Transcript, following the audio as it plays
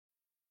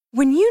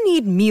When you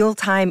need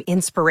mealtime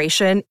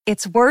inspiration,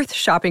 it's worth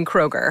shopping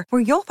Kroger,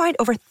 where you'll find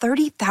over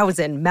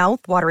 30,000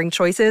 mouth-watering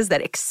choices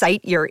that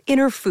excite your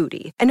inner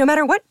foodie. And no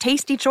matter what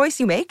tasty choice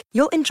you make,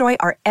 you'll enjoy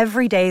our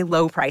everyday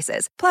low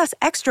prices, plus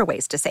extra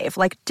ways to save,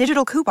 like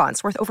digital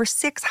coupons worth over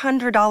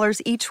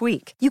 $600 each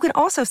week. You can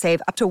also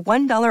save up to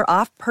 $1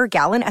 off per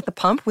gallon at the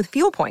pump with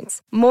fuel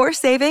points. More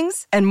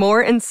savings and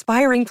more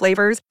inspiring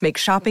flavors make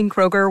shopping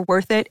Kroger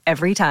worth it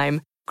every time.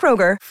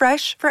 Kroger,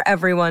 fresh for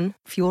everyone.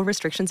 Fuel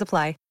restrictions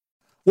apply.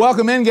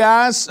 Welcome in,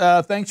 guys.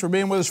 Thanks for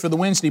being with us for the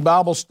Wednesday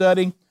Bible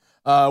study.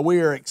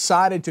 We are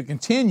excited to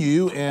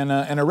continue in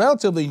a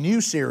relatively new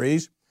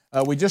series.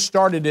 We just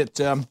started it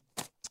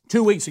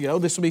 2 weeks ago.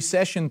 This will be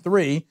session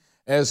 3,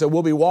 as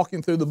we'll be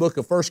walking through the book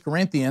of 1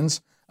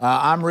 Corinthians.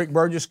 I'm Rick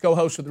Burgess,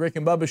 co-host of the Rick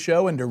and Bubba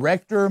Show and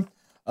director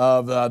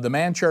of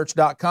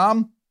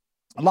themanchurch.com.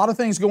 A lot of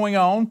things going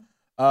on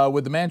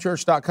with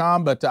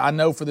themanchurch.com, but I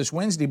know for this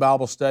Wednesday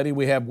Bible study,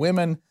 we have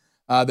women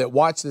that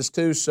watch this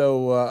too,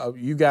 so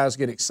you guys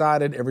get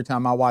excited every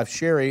time my wife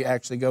Sherry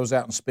actually goes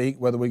out and speak,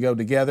 whether we go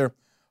together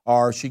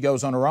or she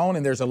goes on her own.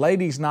 And there's a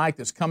ladies' night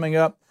that's coming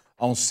up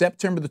on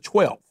September the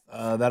 12th.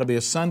 That'll be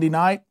a Sunday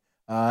night,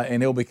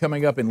 and it'll be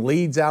coming up in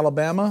Leeds,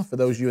 Alabama, for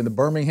those of you in the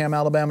Birmingham,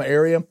 Alabama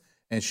area,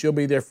 and she'll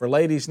be there for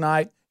ladies'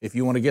 night. If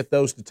you want to get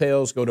those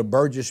details, go to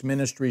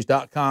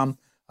burgessministries.com.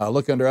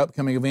 Look under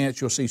upcoming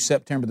events. You'll see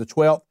September the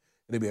 12th.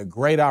 It'll be a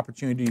great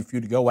opportunity for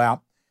you to go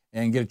out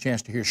and get a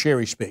chance to hear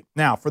Sherry speak.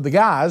 Now, for the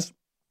guys,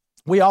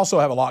 we also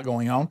have a lot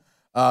going on.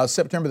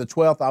 September the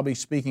 12th, I'll be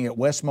speaking at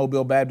West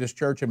Mobile Baptist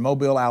Church in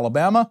Mobile,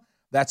 Alabama.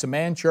 That's a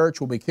man church.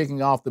 We'll be kicking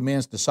off the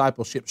men's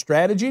discipleship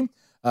strategy.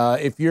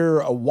 If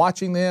you're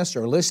watching this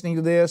or listening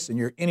to this and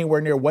you're anywhere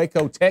near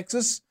Waco,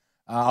 Texas,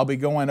 I'll be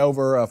going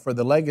over for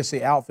the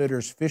Legacy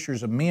Outfitters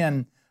Fishers of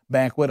Men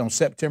banquet on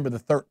September the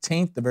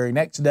 13th, the very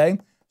next day.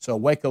 So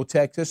Waco,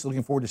 Texas,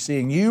 looking forward to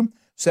seeing you.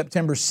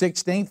 September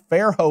 16th,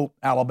 Fairhope,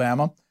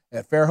 Alabama.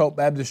 At Fairhope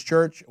Baptist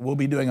Church. We'll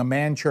be doing a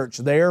man church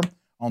there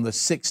on the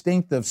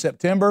 16th of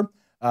September.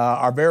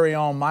 Our very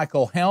own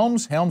Michael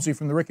Helmsy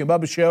from the Rick and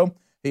Bubba Show,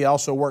 he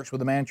also works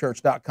with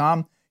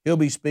themanchurch.com. He'll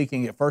be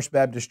speaking at First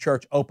Baptist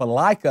Church,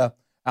 Opelika,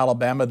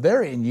 Alabama.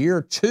 They're in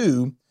year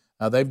 2.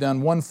 They've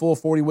done one full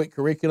 40-week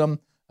curriculum.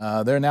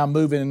 They're now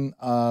moving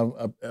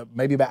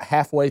maybe about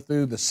halfway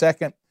through the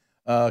second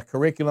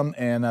curriculum,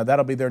 and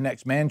that'll be their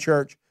next man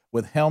church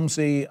with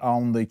Helmsy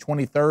on the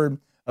 23rd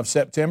of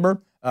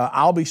September.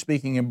 I'll be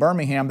speaking in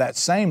Birmingham that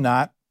same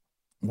night.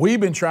 We've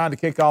been trying to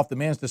kick off the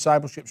men's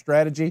discipleship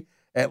strategy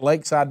at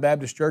Lakeside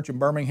Baptist Church in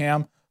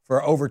Birmingham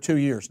for over 2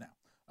 years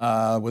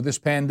now. With this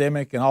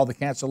pandemic and all the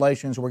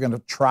cancellations, we're going to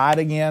try it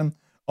again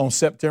on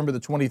September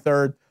the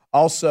 23rd.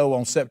 Also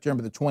on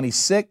September the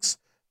 26th,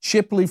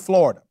 Chipley,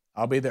 Florida.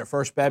 I'll be there at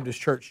First Baptist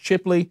Church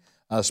Chipley,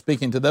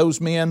 speaking to those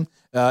men.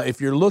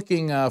 If you're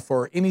looking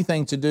for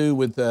anything to do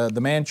with the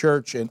man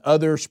church and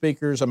other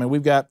speakers, I mean,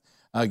 we've got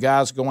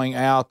guys going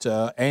out.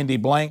 Andy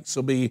Blanks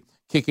will be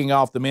kicking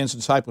off the men's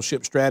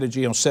discipleship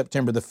strategy on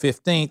September the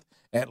 15th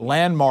at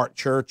Landmark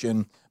Church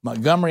in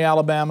Montgomery,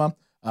 Alabama.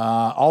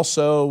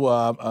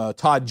 Also,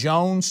 Todd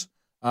Jones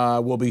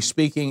will be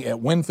speaking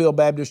at Winfield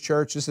Baptist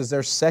Church. This is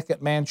their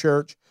second man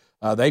church.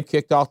 They've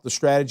kicked off the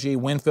strategy,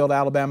 Winfield,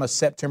 Alabama,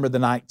 September the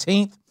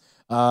 19th.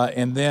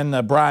 And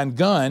then Brian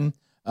Gunn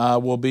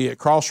will be at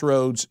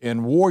Crossroads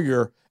in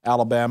Warrior,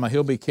 Alabama.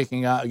 He'll be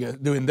kicking out,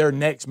 doing their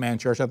next man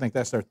church. I think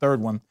that's their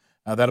third one.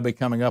 That'll be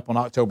coming up on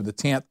October the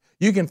 10th.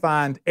 You can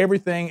find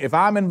everything. If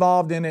I'm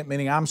involved in it,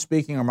 meaning I'm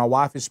speaking or my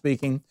wife is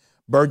speaking,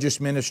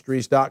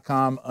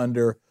 burgessministries.com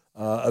under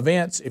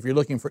events. If you're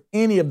looking for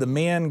any of the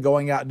men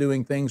going out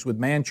doing things with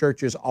man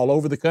churches all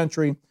over the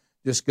country,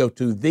 just go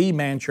to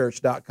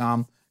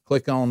themanchurch.com,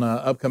 click on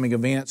upcoming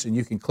events, and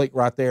you can click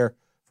right there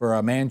for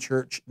a man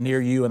church near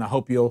you, and I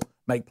hope you'll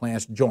make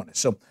plans to join us.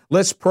 So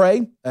let's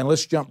pray, and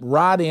let's jump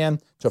right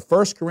in to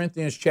 1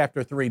 Corinthians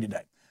chapter 3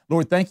 today.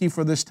 Lord, thank you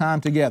for this time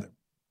together.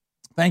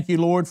 Thank you,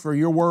 Lord, for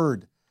your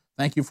word.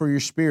 Thank you for your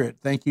spirit.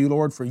 Thank you,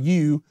 Lord, for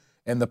you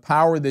and the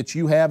power that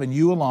you have and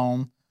you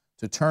alone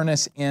to turn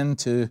us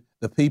into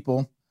the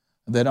people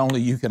that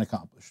only you can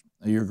accomplish.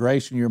 Your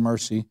grace and your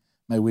mercy,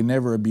 may we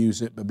never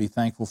abuse it, but be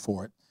thankful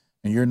for it.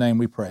 In your name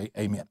we pray,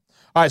 amen.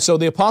 All right, so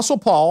the Apostle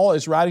Paul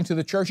is writing to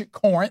the church at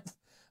Corinth.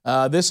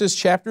 This is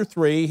chapter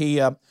 3.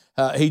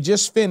 He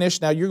just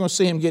finished. Now, you're going to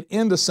see him get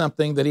into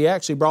something that he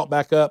actually brought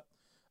back up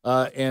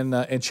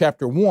in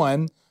chapter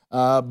 1.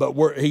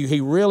 But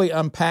he really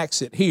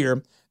unpacks it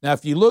here. Now,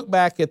 if you look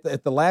back at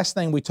the last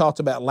thing we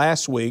talked about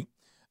last week,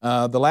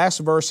 the last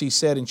verse he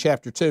said in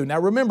chapter 2. Now,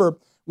 remember,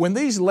 when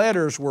these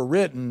letters were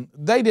written,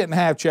 they didn't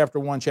have chapter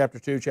 1, chapter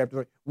 2,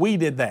 chapter 3. We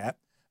did that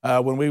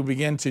when we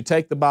began to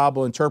take the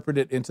Bible, interpret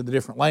it into the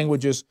different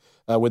languages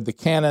with the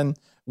canon.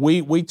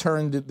 We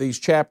turned these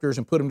chapters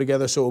and put them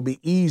together so it will be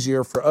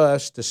easier for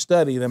us to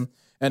study them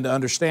and to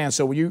understand.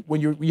 So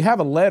when you have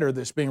a letter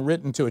that's being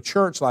written to a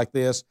church like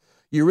this,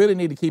 you really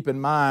need to keep in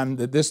mind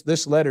that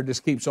this letter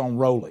just keeps on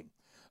rolling.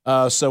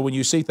 So when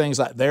you see things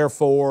like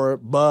therefore,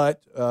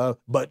 but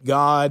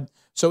God.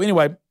 So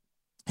anyway,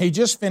 he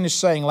just finished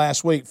saying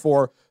last week,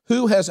 for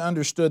who has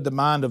understood the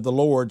mind of the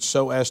Lord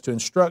so as to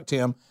instruct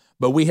him?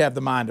 But we have the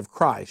mind of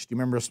Christ. You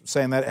remember us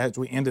saying that as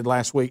we ended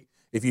last week?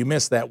 If you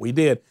missed that, we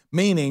did.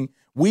 Meaning,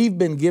 we've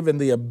been given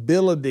the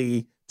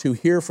ability to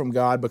hear from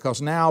God because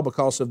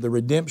of the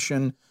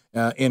redemption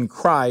in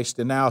Christ,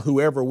 and now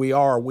whoever we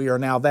are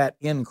now that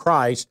in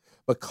Christ.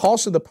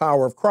 Because of the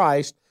power of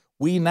Christ,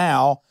 we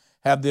now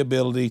have the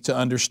ability to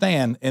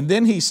understand. And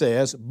then he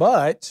says,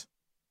 but,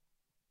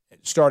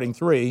 starting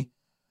 3,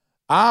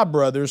 I,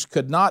 brothers,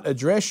 could not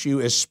address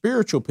you as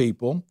spiritual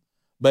people,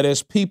 but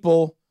as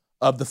people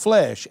of the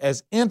flesh,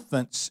 as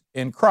infants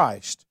in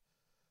Christ.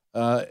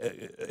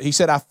 He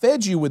said, I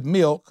fed you with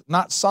milk,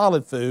 not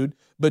solid food,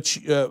 but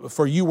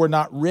for you were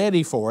not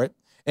ready for it.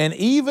 And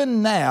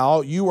even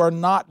now you are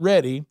not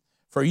ready,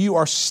 for you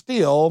are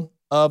still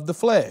of the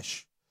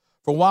flesh.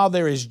 For while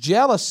there is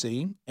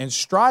jealousy and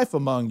strife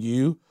among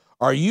you,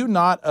 are you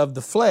not of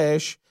the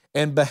flesh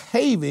and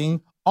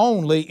behaving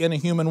only in a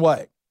human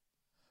way?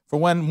 For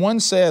when one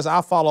says,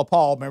 I follow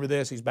Paul, remember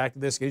this, he's back to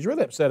this, he's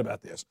really upset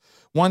about this.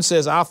 One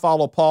says, I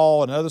follow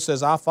Paul, and another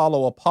says, I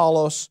follow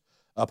Apollos.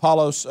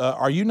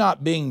 Are you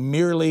not being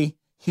merely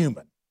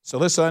human? So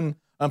let's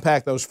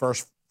unpack those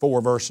first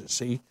 4 verses.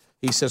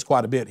 He says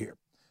quite a bit here.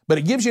 But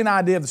it gives you an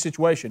idea of the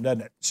situation,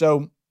 doesn't it?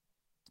 So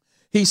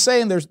he's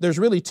saying there's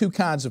really 2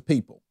 kinds of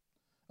people.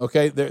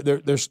 Okay,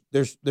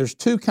 there's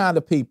 2 kinds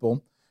of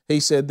people. He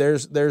said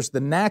there's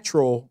the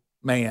natural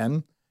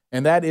man,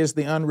 and that is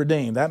the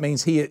unredeemed. That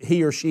means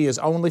he or she is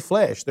only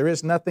flesh. There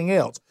is nothing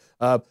else.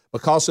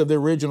 Because of the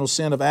original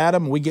sin of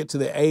Adam, we get to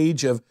the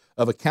age of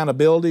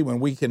accountability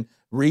when we can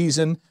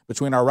reason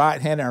between our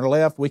right hand and our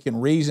left. We can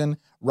reason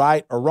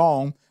right or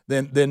wrong.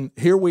 Then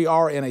here we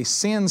are in a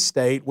sin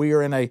state. We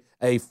are in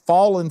a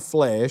fallen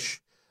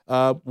flesh,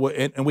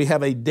 and we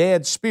have a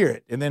dead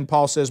spirit. And then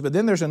Paul says, but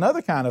then there's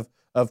another kind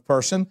of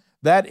person,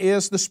 that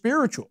is the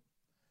spiritual.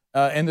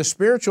 And the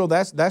spiritual,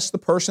 that's the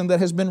person that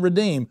has been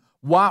redeemed.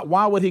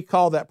 Why would he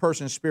call that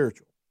person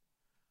spiritual?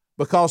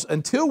 Because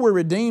until we're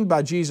redeemed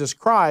by Jesus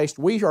Christ,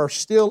 we are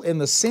still in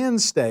the sin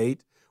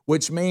state,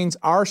 which means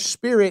our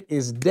spirit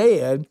is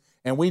dead,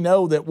 and we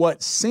know that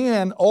what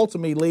sin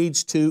ultimately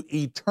leads to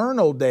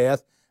eternal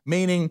death,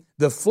 meaning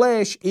the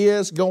flesh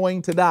is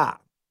going to die.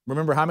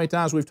 Remember how many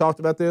times we've talked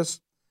about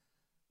this?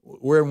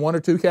 We're in 1 or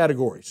 2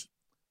 categories.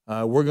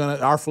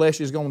 Our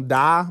flesh is going to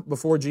die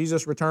before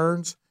Jesus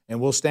returns,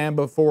 and we'll stand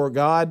before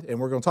God, and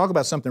we're going to talk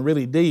about something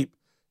really deep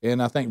in,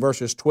 I think,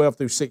 verses 12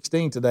 through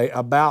 16 today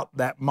about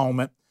that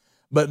moment.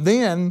 But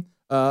then,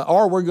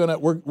 our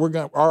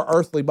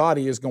earthly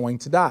body is going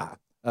to die.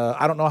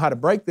 I don't know how to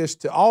break this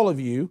to all of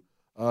you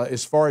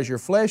as far as your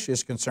flesh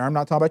is concerned. I'm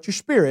not talking about your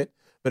spirit,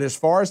 but as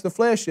far as the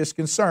flesh is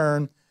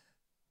concerned,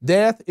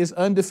 death is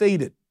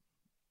undefeated.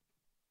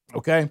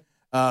 Okay?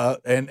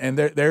 And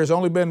there's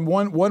only been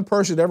one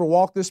person that ever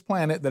walked this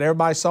planet that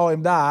everybody saw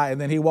him die, and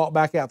then he walked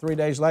back out 3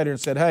 days later and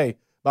said, hey,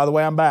 by the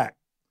way, I'm back.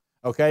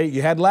 Okay?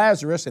 You had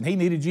Lazarus, and he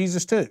needed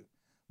Jesus too.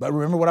 But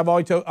remember what I've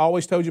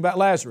always told you about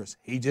Lazarus.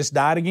 He just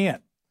died again.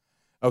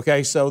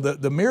 Okay, so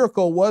the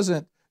miracle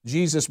wasn't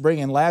Jesus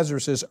bringing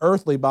Lazarus'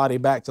 earthly body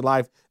back to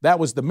life. That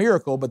was the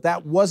miracle, but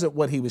that wasn't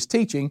what he was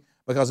teaching,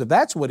 because if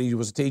that's what he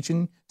was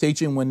teaching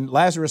when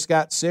Lazarus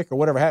got sick or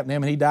whatever happened to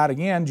him and he died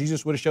again,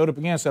 Jesus would have showed up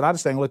again and said, I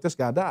just ain't gonna let this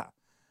guy die.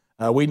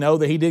 We know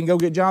that he didn't go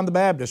get John the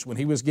Baptist when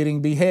he was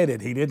getting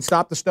beheaded. He didn't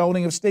stop the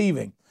stoning of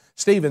Stephen.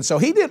 So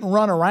he didn't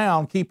run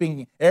around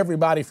keeping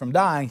everybody from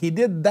dying. He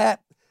did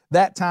that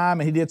time,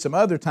 and he did some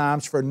other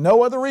times for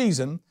no other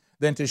reason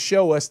than to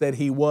show us that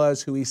he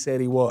was who he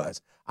said he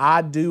was.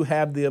 I do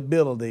have the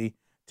ability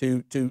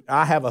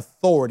I have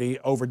authority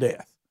over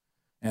death.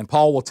 And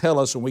Paul will tell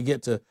us when we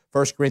get to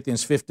 1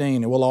 Corinthians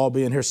 15, and we'll all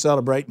be in here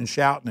celebrating and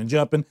shouting and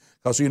jumping,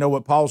 because you know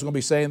what Paul's going to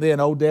be saying then,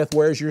 oh, death,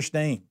 where's your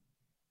sting?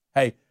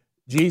 Hey,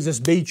 Jesus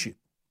beat you,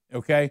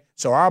 okay?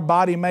 So our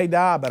body may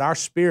die, but our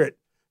spirit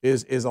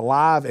is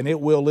alive, and it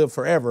will live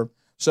forever.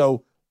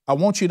 So I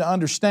want you to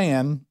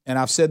understand, and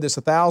I've said this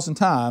 1,000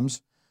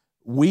 times,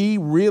 we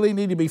really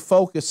need to be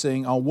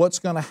focusing on what's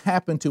going to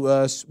happen to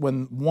us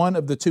when one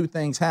of the 2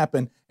 things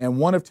happen, and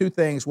one of 2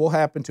 things will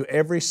happen to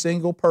every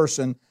single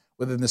person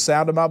within the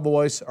sound of my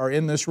voice or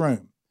in this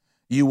room.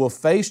 You will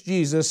face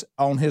Jesus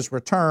on his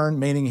return,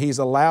 meaning he's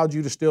allowed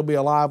you to still be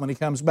alive when he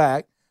comes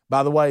back.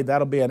 By the way,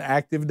 that'll be an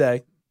active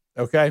day,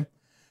 okay?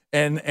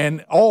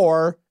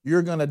 Or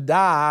you're going to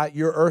die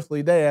your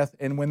earthly death,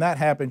 and when that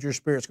happens, your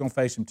spirit's going to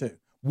face him too.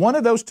 One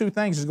of those 2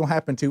 things is going to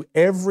happen to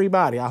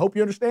everybody. I hope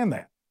you understand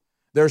that.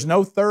 There's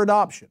no third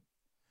option.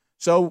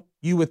 So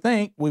you would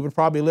think we would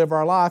probably live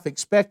our life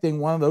expecting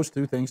one of those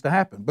 2 things to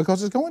happen,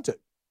 because it's going to.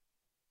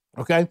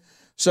 Okay?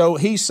 So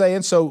he's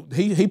saying,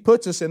 he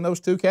puts us in those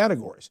 2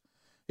 categories.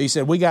 He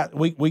said,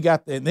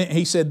 and then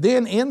he said,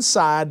 then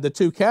inside the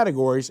 2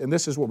 categories, and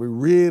this is what we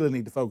really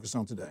need to focus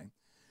on today.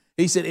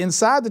 He said,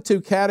 inside the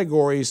 2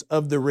 categories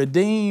of the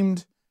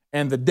redeemed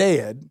and the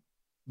dead,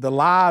 the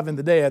live and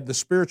the dead, the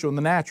spiritual and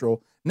the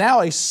natural,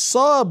 now a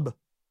subgroup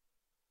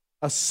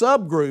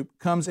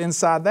comes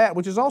inside that,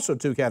 which is also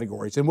 2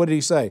 categories. And what did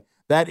he say?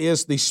 That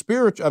is the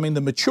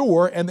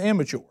mature and the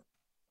immature.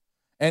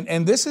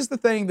 And this is the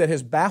thing that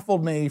has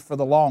baffled me for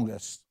the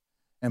longest,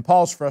 and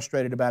Paul's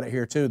frustrated about it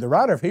here too. The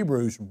writer of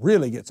Hebrews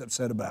really gets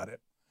upset about it,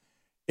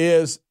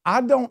 is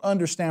I don't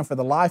understand for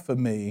the life of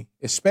me,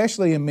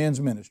 especially in men's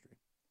ministry,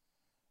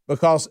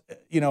 because,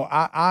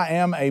 I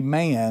am a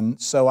man,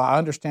 so I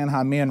understand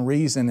how men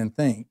reason and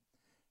think.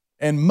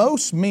 And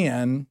most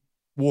men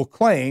will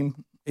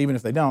claim, even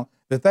if they don't,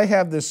 that they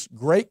have this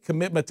great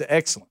commitment to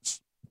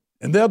excellence,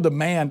 and they'll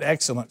demand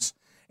excellence.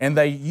 And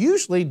they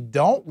usually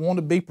don't want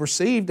to be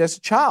perceived as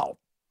a child.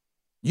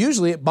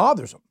 Usually it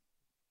bothers them,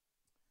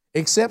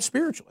 except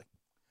spiritually.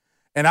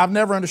 And I've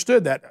never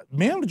understood that.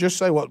 Men just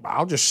say, well,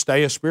 I'll just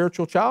stay a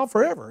spiritual child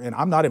forever, and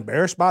I'm not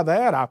embarrassed by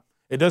that.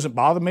 It doesn't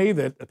bother me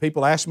that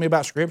people ask me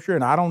about Scripture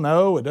and I don't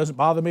know. It doesn't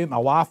bother me that my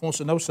wife wants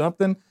to know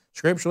something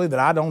scripturally that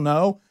I don't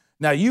know.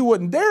 Now, you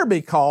wouldn't dare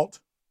be caught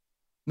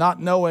not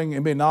knowing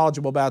and being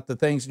knowledgeable about the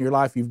things in your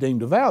life you've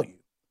deemed of value.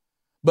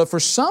 But for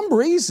some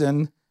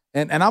reason,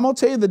 and I'm going to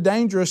tell you the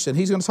dangerous, and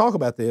he's going to talk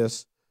about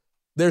this,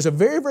 there's a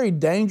very, very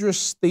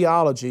dangerous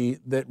theology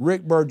that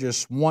Rick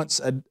Burgess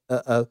once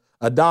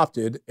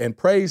adopted, and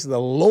praise the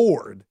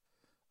Lord,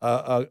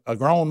 a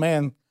grown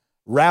man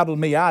rattled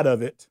me out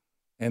of it,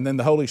 and then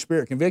the Holy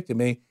Spirit convicted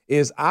me,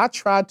 is I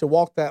tried to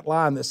walk that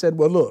line that said,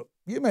 well, look,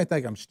 you may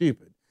think I'm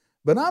stupid,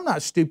 but I'm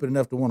not stupid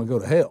enough to want to go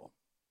to hell.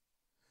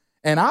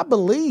 And I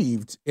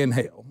believed in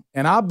hell,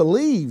 and I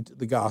believed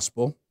the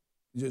gospel,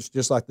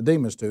 just like the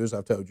demons do, as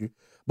I've told you.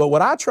 But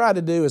what I tried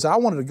to do is I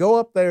wanted to go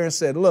up there and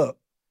said, look,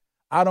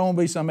 I don't want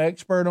to be some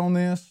expert on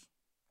this.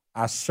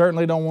 I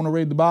certainly don't want to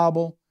read the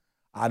Bible.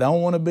 I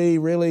don't want to be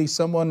really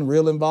someone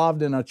real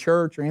involved in a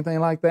church or anything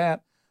like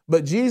that.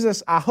 But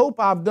Jesus, I hope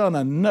I've done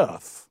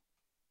enough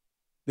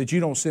that you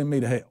don't send me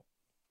to hell.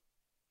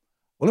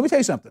 Well, let me tell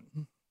you something.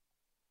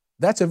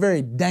 That's a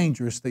very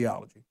dangerous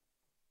theology.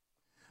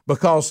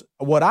 Because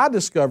what I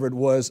discovered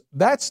was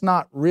that's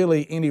not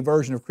really any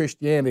version of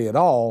Christianity at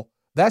all.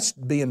 That's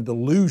being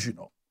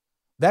delusional.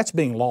 That's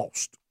being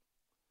lost.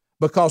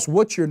 Because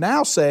what you're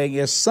now saying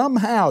is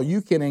somehow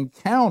you can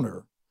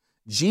encounter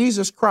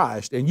Jesus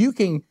Christ, and you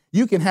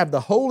can have the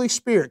Holy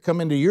Spirit come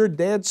into your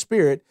dead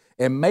spirit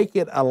and make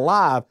it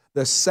alive.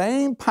 The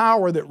same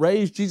power that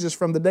raised Jesus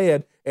from the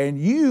dead, and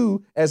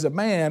you as a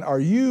man or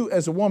you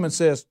as a woman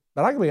says,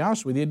 but I can be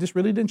honest with you, it just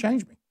really didn't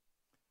change me.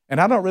 And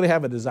I don't really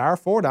have a desire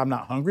for it. I'm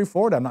not hungry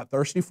for it. I'm not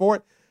thirsty for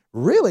it.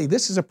 Really,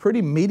 this is a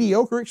pretty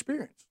mediocre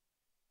experience.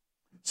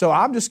 So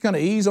I'm just going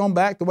to ease on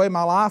back the way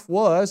my life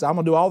was. I'm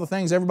going to do all the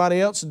things everybody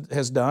else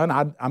has done.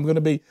 I'm going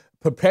to be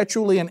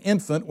perpetually an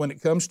infant when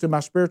it comes to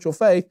my spiritual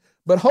faith.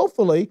 But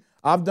hopefully,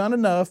 I've done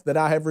enough that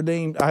I have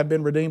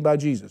been redeemed by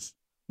Jesus.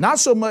 Not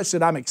so much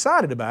that I'm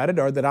excited about it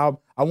or that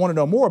I want to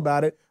know more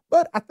about it,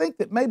 but I think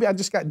that maybe I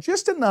just got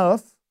just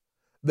enough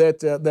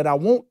that I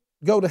won't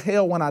go to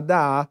hell when I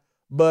die.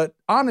 But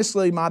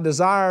honestly, my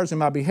desires and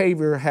my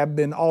behavior have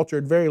been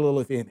altered very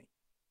little, if any.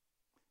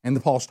 And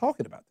Paul's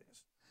talking about this.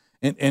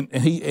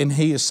 And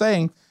he is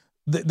saying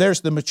that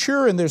there's the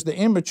mature and there's the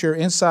immature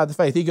inside the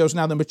faith. He goes,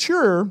 now the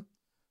mature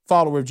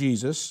follower of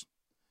Jesus,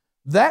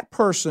 that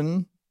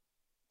person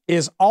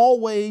is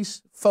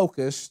always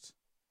focused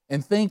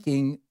and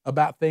thinking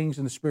about things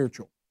in the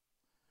spiritual.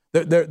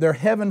 They're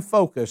heaven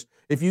focused.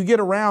 If you get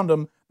around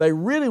them, they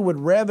really would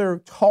rather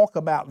talk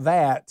about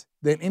that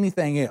than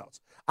anything else.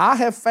 I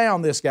have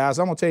found this, guys,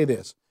 I'm going to tell you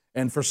this,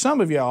 and for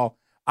some of y'all,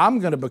 I'm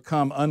going to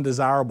become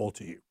undesirable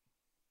to you,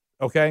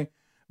 okay?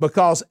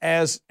 Because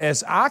as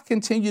I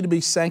continue to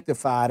be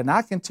sanctified and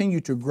I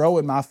continue to grow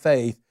in my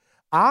faith,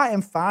 I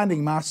am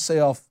finding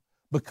myself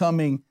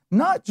becoming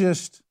not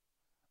just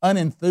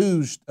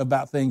unenthused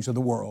about things of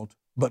the world,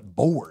 but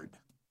bored.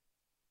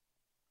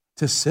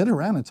 To sit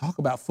around and talk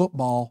about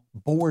football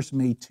bores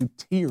me to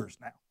tears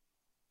now.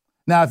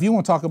 Now, if you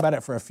want to talk about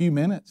it for a few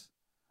minutes,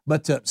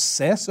 but to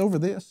obsess over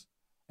this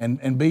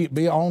and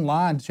be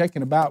online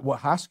checking about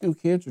what high school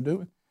kids are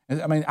doing,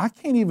 I mean, I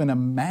can't even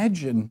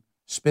imagine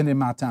spending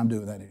my time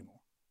doing that anymore.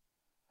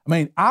 I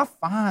mean, I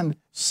find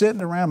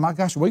sitting around, my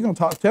gosh, we're going to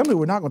talk, tell me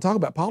we're not going to talk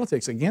about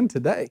politics again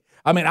today.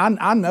 I mean,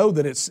 I know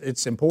that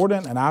it's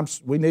important and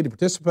we need to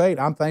participate.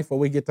 I'm thankful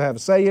we get to have a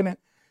say in it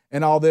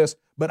and all this,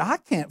 but I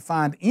can't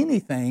find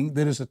anything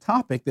that is a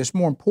topic that's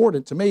more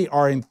important to me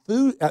or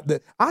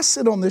I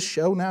sit on this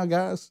show now,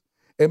 guys,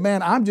 and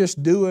man, I'm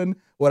just doing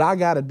what I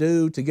got to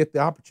do to get the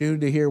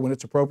opportunity here when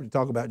it's appropriate to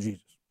talk about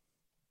Jesus.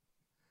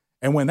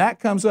 And when that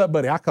comes up,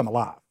 buddy, I come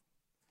alive.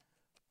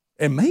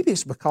 And maybe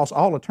it's because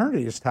all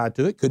eternity is tied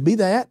to it. Could be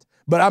that.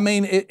 But I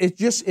mean,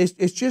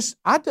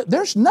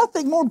 there's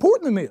nothing more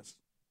important than this.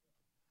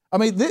 I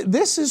mean,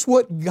 this is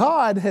what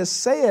God has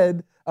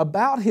said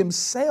about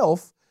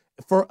Himself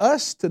for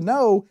us to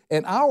know,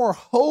 and our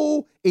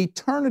whole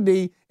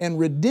eternity and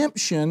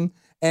redemption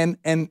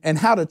and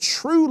how to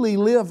truly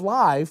live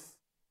life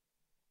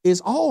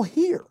is all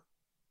here.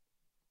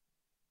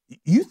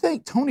 You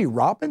think Tony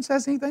Robbins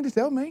has anything to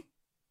tell me?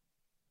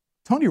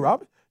 Tony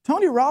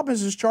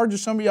Robbins is charging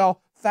some of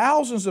y'all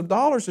thousands of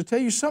dollars to tell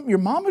you something your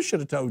mama should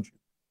have told you.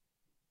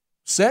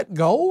 Set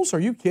goals? Are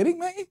you kidding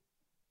me?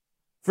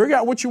 Figure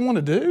out what you want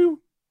to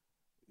do?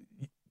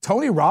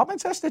 Tony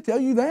Robbins has to tell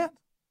you that?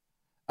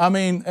 I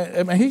mean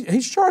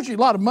he's charging you a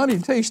lot of money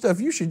to tell you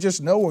stuff you should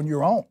just know on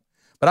your own.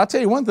 But I'll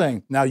tell you one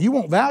thing. Now, you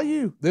won't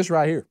value this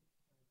right here.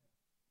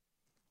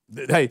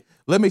 Hey,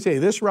 let me tell you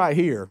this right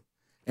here.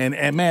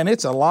 And man,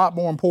 it's a lot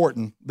more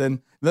important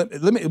than, let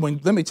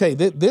me tell you,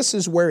 this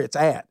is where it's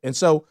at. And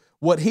so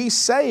what he's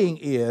saying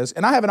is,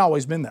 and I haven't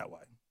always been that way.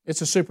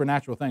 It's a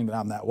supernatural thing that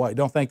I'm that way.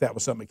 Don't think that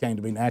was something that came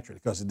to me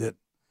naturally, because it didn't.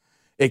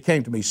 It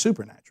came to me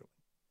supernaturally.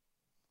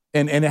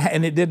 And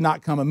it did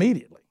not come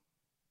immediately.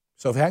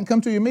 So if it hadn't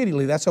come to you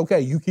immediately, that's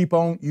okay. You keep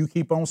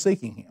on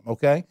seeking him,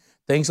 okay?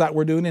 Things like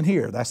we're doing in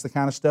here. That's the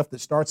kind of stuff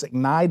that starts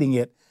igniting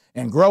it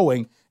and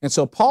growing. And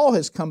so Paul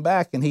has come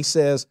back and he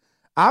says,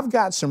 I've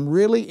got some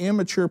really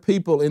immature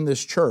people in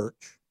this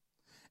church.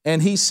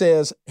 And he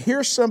says,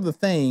 here's some of the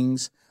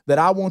things that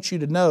I want you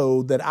to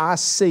know that I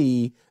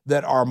see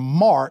that are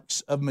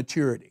marks of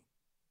maturity.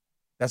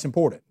 That's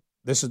important.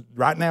 This is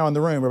right now in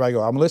the room. Everybody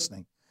go, I'm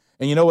listening.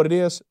 And you know what it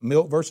is?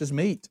 Milk versus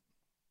meat.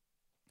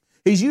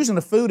 He's using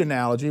a food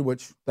analogy,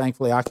 which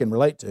thankfully I can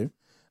relate to.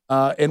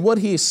 And what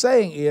he is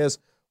saying is,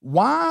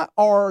 why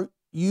are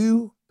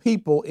you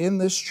people in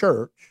this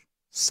church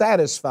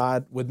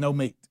satisfied with no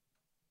meat?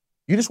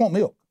 You just want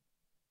milk.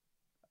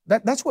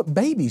 That's what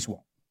babies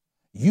want.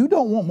 You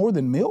don't want more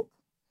than milk?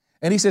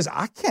 And he says,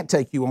 I can't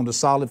take you on to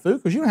solid food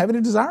because you don't have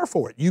any desire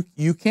for it.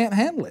 You can't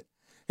handle it.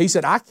 He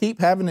said, I keep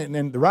having it,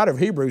 and the writer of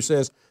Hebrews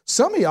says,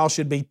 some of y'all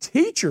should be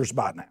teachers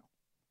by now.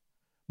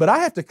 But I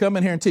have to come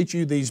in here and teach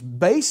you these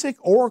basic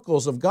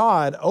oracles of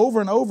God over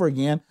and over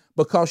again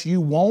because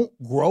you won't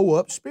grow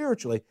up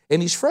spiritually.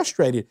 And he's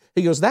frustrated.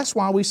 He goes, that's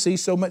why we see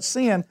so much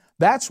sin.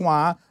 That's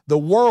why the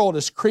world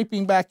is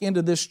creeping back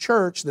into this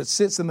church that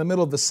sits in the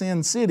middle of the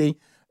sin city.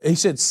 He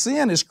said,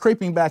 sin is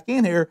creeping back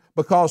in here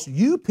because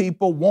you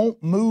people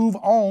won't move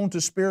on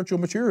to spiritual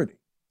maturity.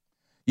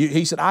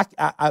 He said,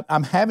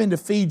 I'm having to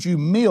feed you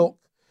milk.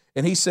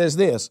 And he says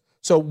this,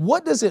 so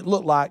what does it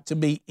look like to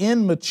be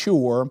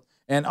immature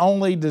and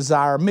only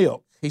desire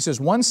milk? He says,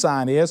 one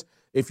sign is,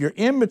 if you're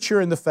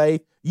immature in the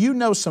faith, you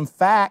know some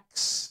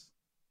facts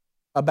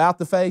about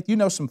the faith. You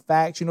know some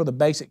facts. You know the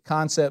basic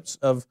concepts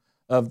of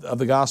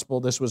the gospel.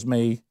 This was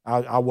me.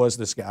 I was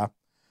this guy.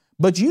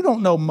 But you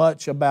don't know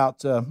much about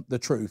the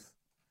truth.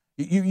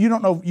 You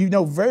don't know. You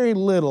know very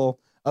little.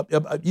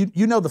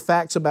 You know the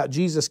facts about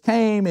Jesus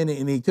came and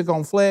he took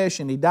on flesh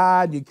and he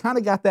died. You kind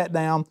of got that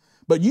down.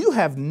 But you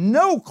have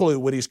no clue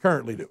what he's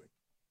currently doing.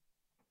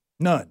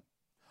 None.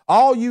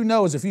 All you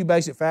know is a few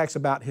basic facts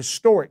about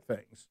historic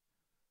things,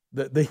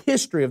 the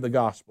history of the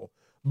gospel.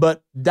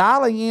 But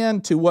dialing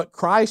into what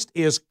Christ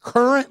is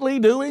currently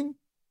doing,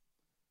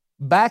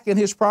 back in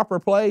his proper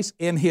place,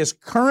 in his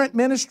current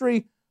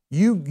ministry,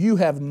 you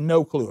have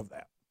no clue of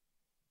that.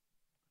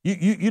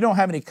 You don't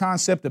have any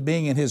concept of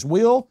being in his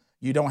will.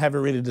 You don't have a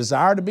really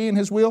desire to be in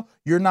his will.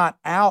 You're not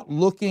out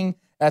looking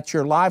at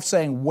your life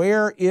saying,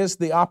 where is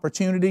the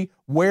opportunity?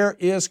 Where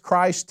is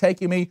Christ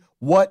taking me?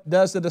 What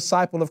does the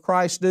disciple of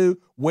Christ do?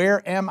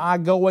 Where am I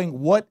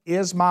going? What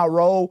is my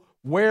role?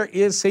 Where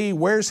is he?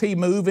 Where's he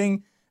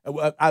moving?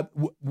 I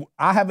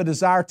have a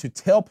desire to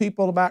tell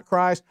people about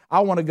Christ.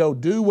 I want to go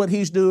do what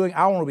he's doing.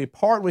 I want to be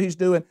part of what he's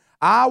doing.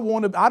 I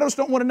just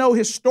don't want to know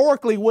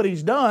historically what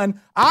he's done.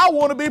 I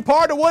want to be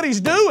part of what he's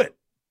doing.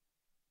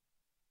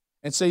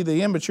 And see,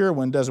 the immature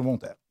one doesn't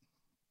want that.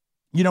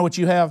 You know what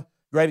you have?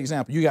 Great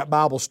example. You got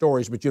Bible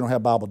stories, but you don't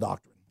have Bible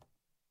doctrine.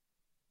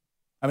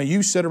 I mean,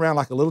 you sit around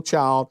like a little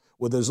child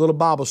with this little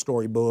Bible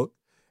story book,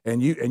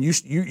 and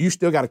you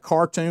still got a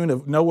cartoon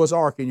of Noah's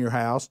Ark in your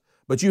house,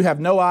 but you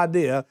have no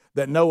idea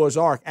that Noah's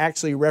Ark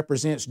actually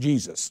represents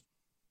Jesus.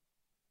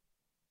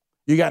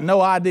 You got no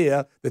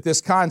idea that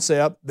this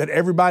concept that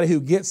everybody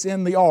who gets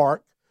in the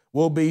ark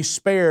will be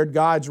spared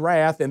God's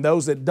wrath, and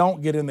those that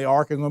don't get in the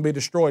ark are going to be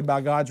destroyed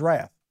by God's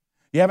wrath.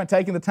 You haven't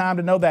taken the time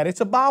to know that.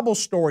 It's a Bible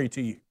story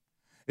to you.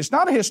 It's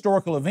not a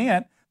historical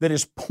event that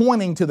is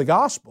pointing to the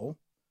gospel.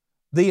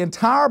 The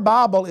entire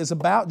Bible is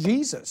about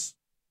Jesus.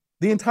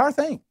 The entire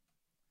thing.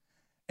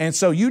 And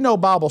so you know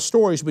Bible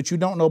stories, but you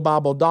don't know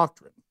Bible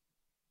doctrine.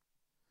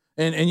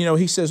 And you know,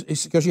 he says,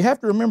 because you have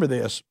to remember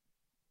this.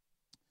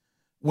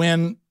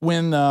 When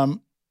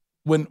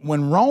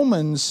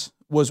Romans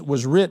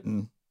was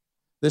written,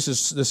 this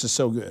is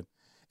so good.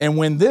 And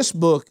when this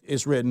book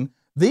is written,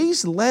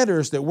 these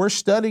letters that we're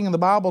studying in the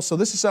Bible, so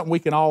this is something we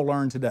can all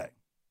learn today.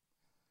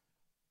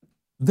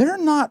 They're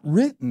not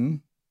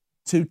written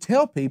to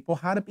tell people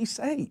how to be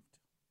saved.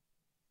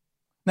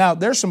 Now,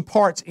 there's some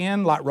parts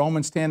in, like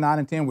Romans 10, 9,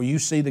 and 10, where you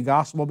see the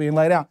gospel being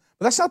laid out,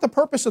 but that's not the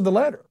purpose of the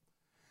letter.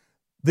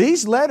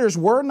 These letters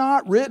were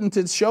not written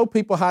to show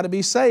people how to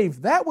be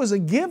saved. That was a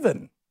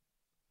given.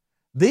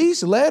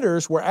 These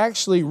letters were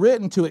actually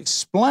written to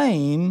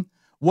explain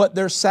what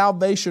their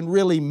salvation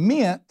really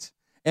meant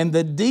and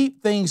the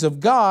deep things of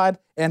God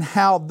and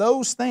how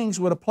those things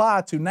would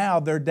apply to now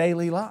their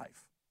daily life.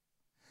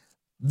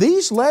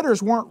 These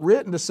letters weren't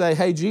written to say,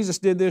 hey, Jesus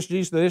did this,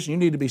 Jesus did this, and you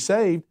need to be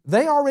saved.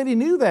 They already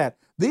knew that.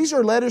 These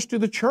are letters to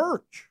the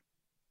church.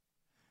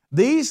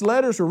 These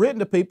letters were written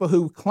to people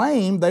who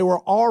claimed they were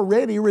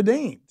already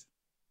redeemed.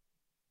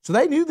 So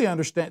they knew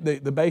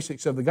the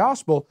basics of the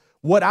gospel.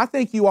 What I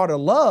think you ought to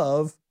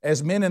love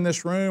as men in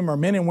this room or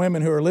men and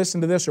women who are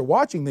listening to this or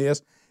watching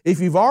this, if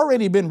you've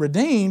already been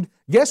redeemed,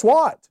 guess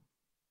what?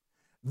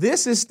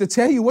 This is to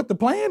tell you what the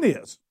plan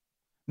is.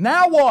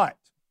 Now what?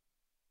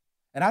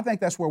 And I think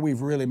that's where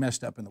we've really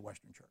messed up in the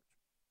Western church.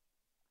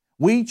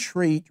 We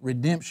treat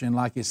redemption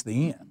like it's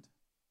the end.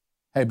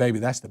 Hey, baby,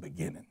 that's the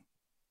beginning.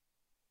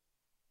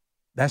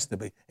 That's the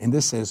beginning. And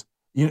this says,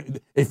 you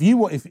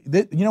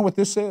know what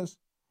this says?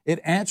 It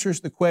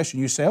answers the question.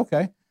 You say,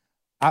 okay,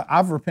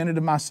 I've repented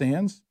of my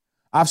sins.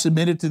 I've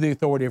submitted to the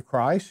authority of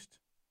Christ.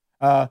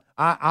 I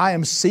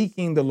am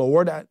seeking the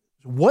Lord.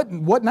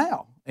 What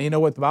now? And you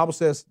know what the Bible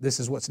says? This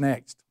is what's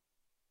next.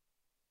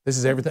 This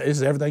is everything. This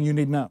is everything you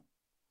need to know.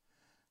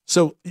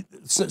 So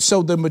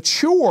the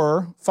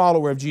mature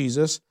follower of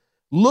Jesus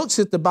looks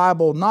at the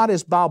Bible not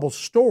as Bible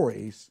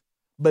stories,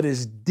 but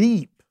as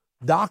deep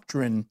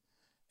doctrine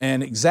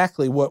and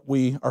exactly what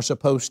we are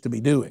supposed to be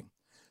doing.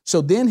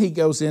 So then he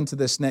goes into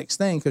this next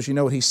thing, because you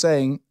know what he's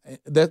saying.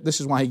 This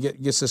is why he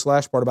gets this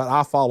last part about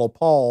I follow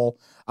Paul,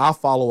 I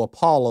follow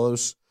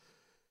Apollos.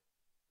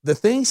 The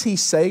things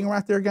he's saying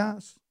right there,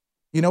 guys,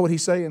 you know what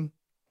he's saying?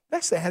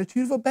 That's the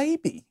attitude of a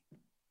baby.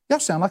 Y'all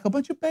sound like a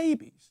bunch of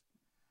babies.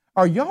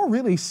 Are y'all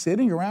really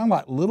sitting around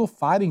like little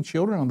fighting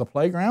children on the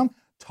playground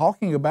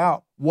talking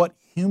about what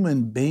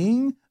human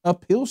being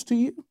appeals to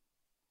you?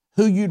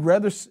 Who you'd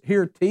rather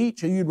hear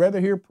teach, who you'd rather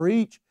hear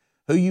preach,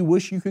 who you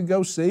wish you could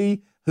go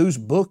see, whose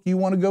book you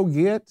want to go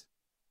get?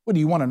 What,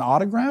 do you want an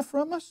autograph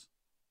from us?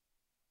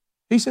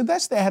 He said,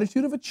 that's the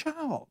attitude of a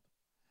child.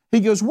 He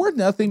goes, we're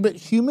nothing but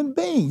human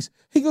beings.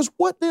 He goes,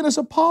 what then is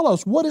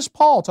Apollos? What is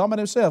Paul? Talking about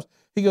himself.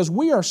 He goes,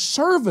 we are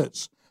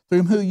servants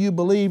through whom you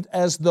believed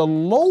as the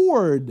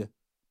Lord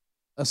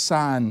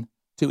assigned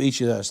to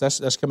each of us.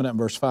 That's coming up in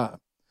verse 5.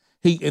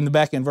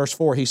 Back in verse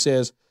 4, he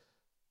says,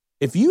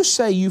 if you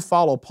say you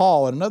follow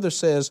Paul and another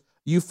says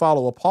you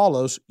follow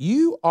Apollos,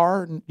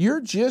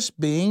 you're just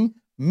being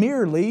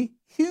merely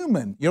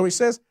human. You know what he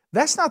says?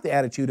 That's not the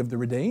attitude of the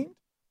redeemed.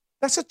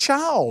 That's a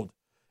child.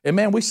 And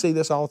man, we see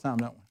this all the time,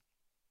 don't we?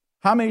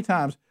 How many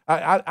times?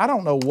 I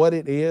don't know what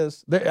it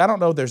is. I don't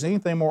know if there's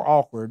anything more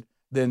awkward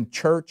than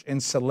church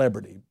and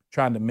celebrity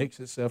trying to mix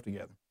itself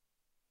together.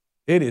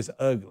 It is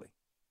ugly.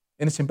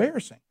 And it's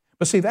embarrassing.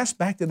 But see, that's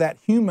back to that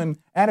human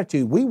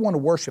attitude. We want to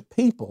worship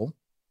people.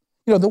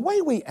 You know, the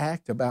way we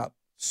act about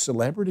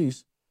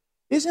celebrities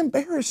is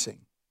embarrassing.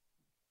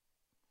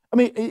 I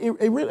mean,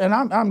 it really, and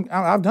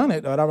I've done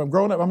it. I'm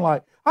growing up. I'm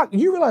like,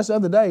 you realize the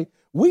other day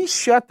we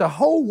shut the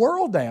whole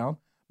world down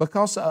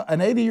because an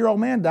 80-year-old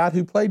man died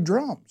who played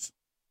drums.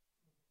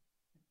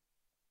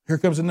 Here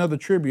comes another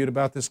tribute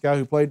about this guy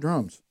who played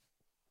drums.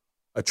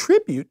 A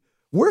tribute?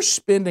 We're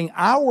spending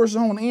hours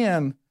on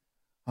end.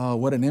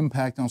 What an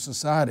impact on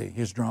society,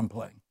 his drum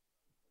playing.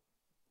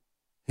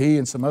 He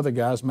and some other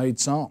guys made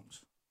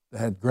songs that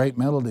had great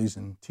melodies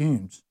and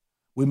tunes.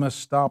 We must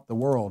stop the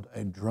world.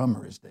 A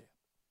drummer is dead.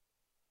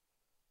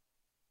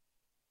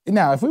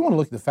 Now, if we want to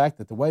look at the fact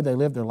that the way they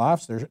live their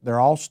lives, they're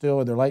all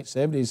still in their late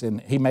 70s,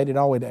 and he made it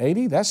all the way to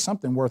 80, that's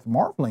something worth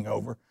marveling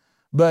over.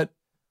 But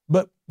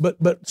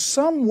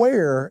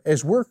somewhere,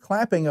 as we're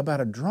clapping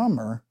about a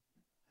drummer,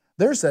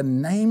 there's a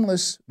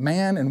nameless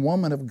man and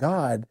woman of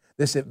God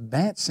that's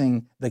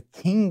advancing the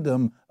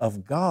kingdom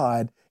of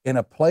God in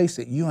a place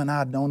that you and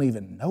I don't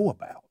even know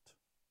about.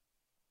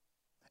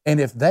 And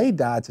if they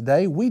died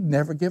today, we'd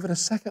never give it a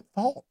second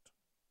thought.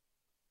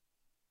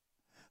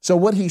 So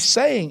what he's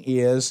saying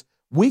is,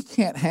 we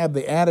can't have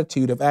the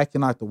attitude of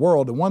acting like the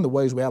world. And one of the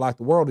ways we act like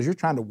the world is you're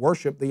trying to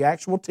worship the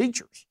actual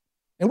teachers.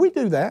 And we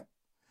do that.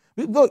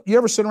 Look, you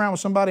ever sit around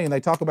with somebody and they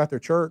talk about their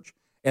church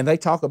and they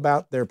talk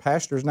about their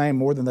pastor's name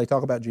more than they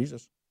talk about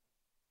Jesus?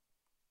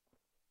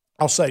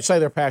 I'll say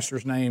their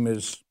pastor's name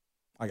is,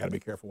 I got to be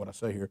careful what I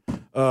say here.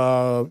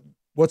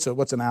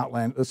 What's an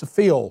outland? It's a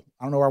Phil.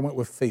 I don't know where I went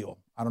with Phil.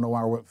 I don't know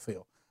why I went with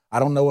Phil. I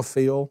don't know a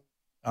Phil.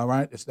 All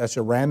right, that's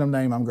a random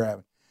name I'm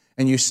grabbing.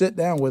 And you sit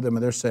down with them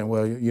and they're saying,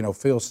 well, you know,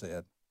 Phil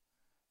said.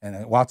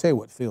 And well, I'll tell you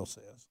what Phil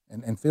says.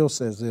 And Phil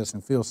says this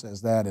and Phil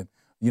says that. And,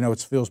 you know,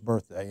 it's Phil's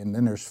birthday. And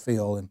then there's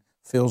Phil and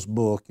Phil's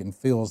book and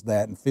Phil's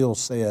that and Phil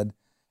said.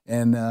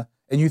 And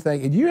you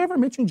think, did you ever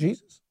mention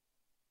Jesus?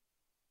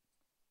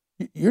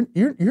 You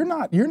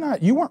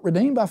weren't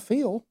redeemed by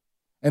Phil.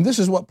 And this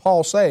is what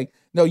Paul's saying.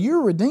 No,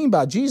 you're redeemed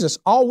by Jesus.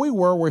 All we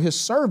were his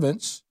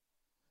servants.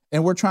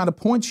 And we're trying to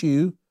point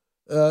you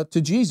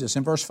to Jesus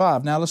in verse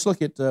 5. Now let's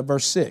look at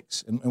verse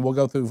 6, and we'll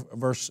go through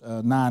verse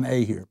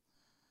 9a here.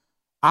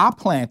 I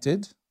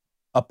planted,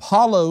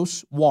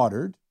 Apollos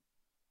watered,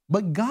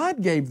 but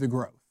God gave the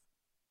growth.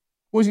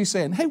 What is he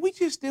saying? Hey, we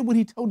just did what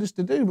he told us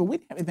to do, but we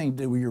didn't have anything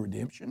to do with your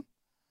redemption.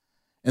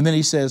 And then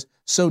he says,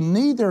 so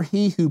neither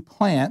he who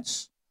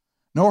plants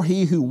nor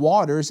he who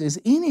waters is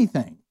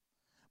anything,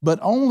 but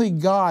only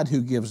God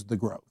who gives the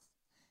growth.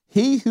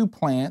 He who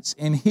plants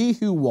and he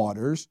who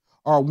waters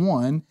are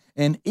one,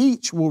 and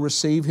each will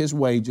receive his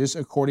wages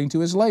according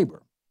to his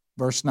labor.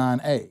 Verse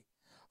 9a,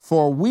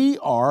 for we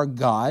are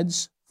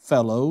God's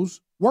fellows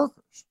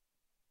workers.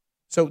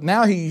 So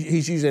now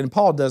he's using, and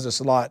Paul does this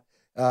a lot.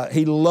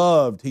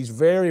 He's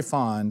very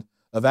fond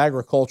of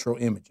agricultural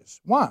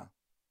images. Why?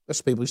 That's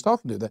the people he's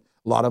talking to. A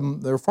lot of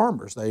them, they're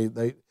farmers.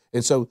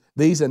 And so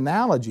these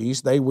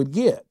analogies they would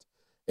get.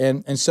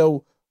 And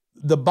so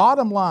the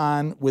bottom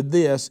line with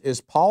this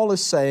is Paul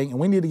is saying, and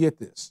we need to get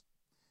this,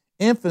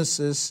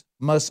 emphasis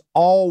must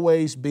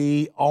always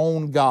be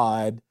on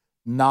God,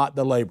 not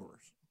the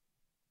laborers.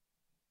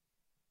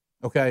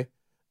 Okay?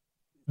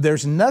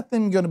 There's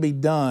nothing going to be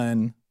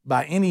done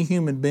by any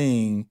human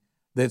being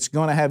that's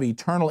going to have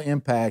eternal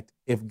impact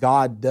if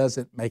God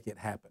doesn't make it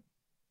happen.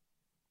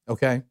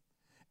 Okay?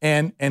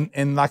 And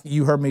like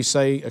you heard me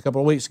say a couple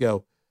of weeks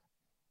ago,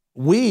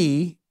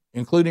 we,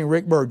 including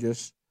Rick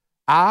Burgess,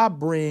 I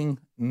bring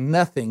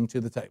nothing to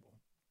the table.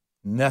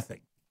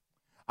 Nothing.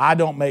 I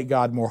don't make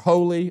God more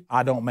holy.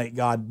 I don't make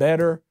God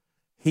better.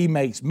 He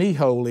makes me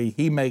holy.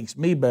 He makes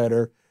me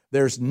better.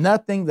 There's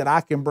nothing that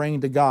I can bring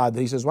to God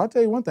that He says, well, I'll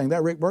tell you one thing,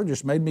 that Rick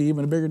Burgess made me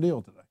even a bigger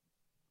deal today.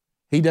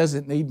 He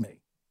doesn't need me.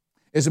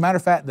 As a matter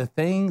of fact, the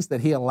things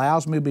that He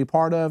allows me to be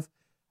part of,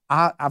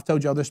 I've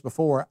told y'all this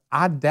before,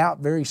 I doubt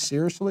very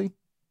seriously,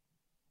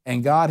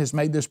 and God has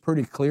made this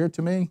pretty clear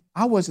to me,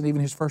 I wasn't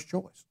even His first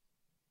choice.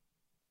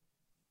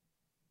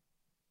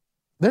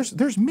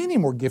 There's many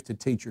more gifted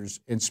teachers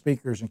and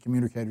speakers and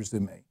communicators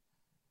than me.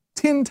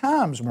 10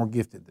 times more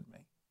gifted than me.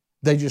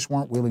 They just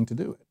weren't willing to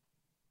do it.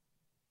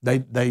 They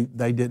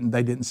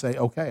didn't say,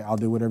 okay, I'll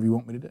do whatever you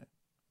want me to do.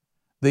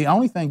 The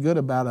only thing good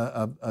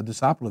about a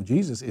disciple of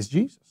Jesus is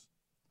Jesus.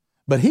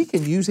 But He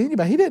can use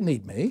anybody. He didn't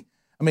need me.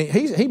 I mean,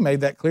 he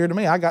made that clear to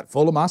me. I got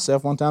full of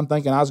myself one time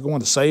thinking I was going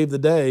to save the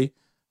day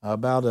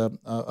about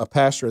a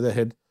pastor that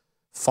had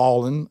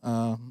fallen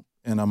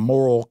in a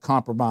moral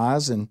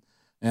compromise, and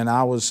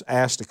I was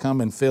asked to come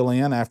and fill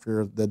in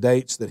after the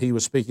dates that he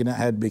was speaking at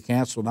had to be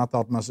canceled. And I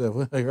thought to myself,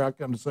 well, here I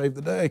come to save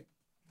the day,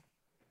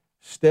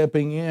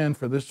 stepping in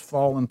for this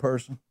fallen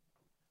person.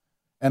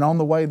 And on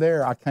the way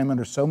there, I came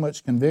under so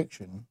much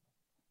conviction,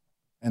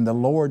 and the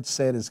Lord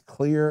said as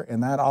clear in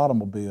that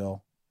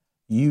automobile,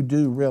 you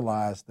do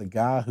realize the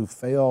guy who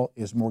fell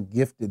is more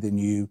gifted than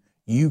you.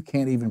 You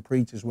can't even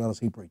preach as well as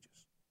he preaches.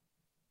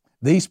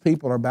 These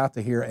people are about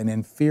to hear an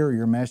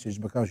inferior message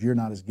because you're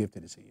not as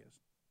gifted as he is.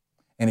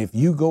 And if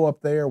you go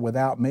up there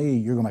without me,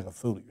 you're going to make a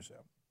fool of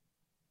yourself.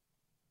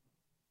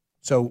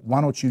 So why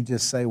don't you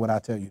just say what I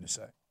tell you to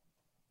say?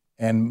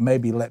 And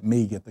maybe let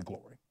me get the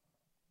glory.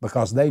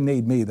 Because they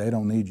need me, they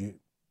don't need you.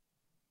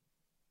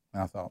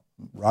 And I thought,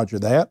 roger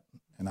that,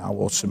 and I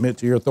will submit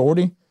to your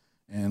authority,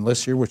 and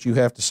let's hear what you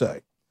have to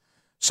say.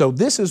 So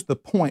this is the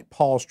point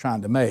Paul's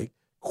trying to make.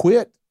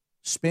 Quit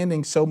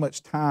spending so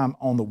much time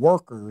on the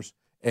workers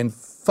and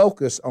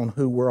focus on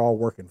who we're all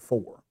working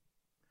for.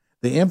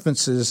 The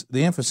emphasis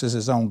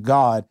is on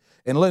God.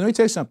 And let me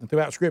tell you something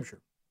throughout Scripture.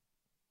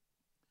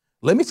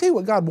 Let me tell you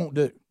what God won't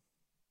do.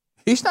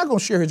 He's not going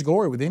to share His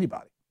glory with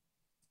anybody.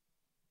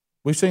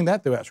 We've seen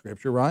that throughout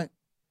Scripture, right?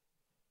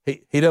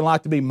 He doesn't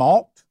like to be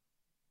mocked.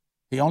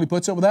 He only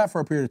puts up with that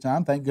for a period of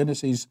time. Thank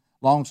goodness He's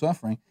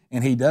long-suffering.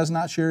 And He does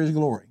not share His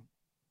glory.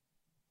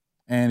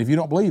 And if you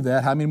don't believe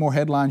that, how many more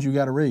headlines you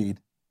got to read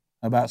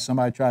about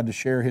somebody tried to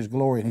share His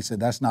glory and He said,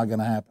 that's not going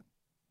to happen.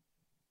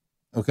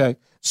 Okay?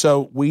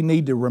 So we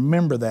need to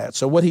remember that.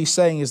 So what he's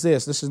saying is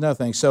this is another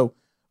thing. So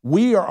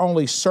we are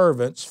only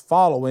servants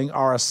following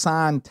our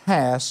assigned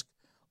task.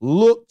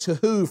 Look to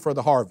who for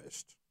the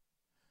harvest?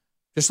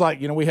 Just like,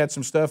 we had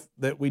some stuff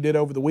that we did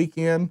over the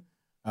weekend,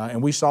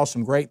 and we saw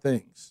some great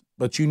things.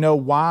 But you know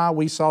why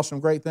we saw some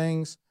great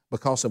things?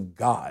 Because of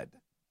God.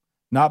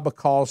 Not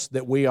because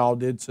that we all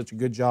did such a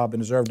good job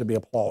and deserve to be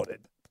applauded.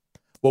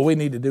 What we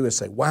need to do is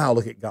say, wow,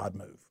 look at God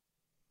move.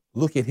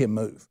 Look at Him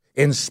move,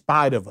 in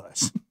spite of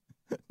us,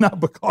 not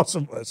because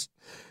of us.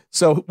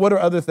 So what are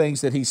other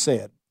things that he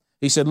said?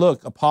 He said,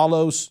 look,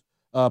 Apollos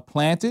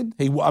planted,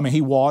 he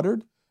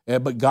watered,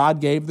 but God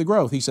gave the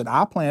growth. He said,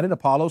 I planted,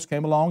 Apollos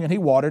came along, and he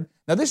watered.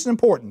 Now, this is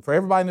important for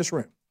everybody in this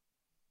room.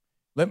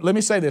 Let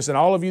me say this, and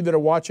all of you that are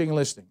watching and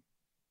listening.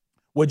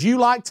 Would you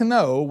like to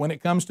know, when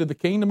it comes to the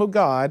kingdom of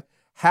God,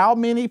 how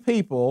many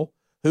people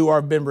who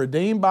have been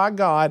redeemed by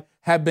God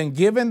have been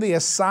given the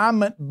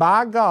assignment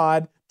by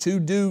God to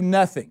do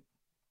nothing?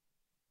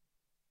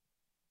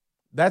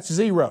 That's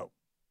zero.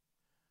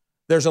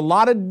 There's a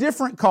lot of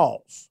different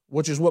calls,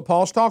 which is what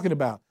Paul's talking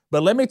about.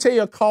 But let me tell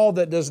you a call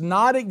that does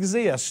not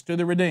exist to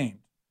the redeemed.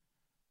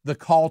 The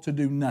call to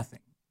do nothing.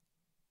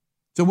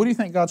 So what do you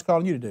think God's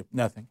calling you to do?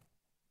 Nothing.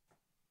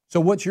 So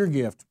what's your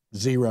gift?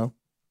 Zero.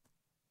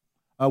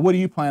 What do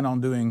you plan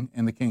on doing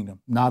in the kingdom?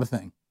 Not a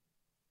thing.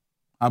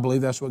 I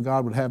believe that's what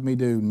God would have me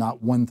do,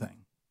 not one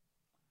thing.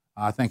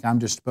 I think I'm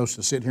just supposed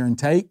to sit here and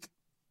take.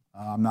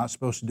 I'm not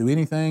supposed to do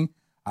anything.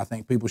 I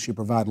think people should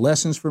provide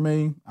lessons for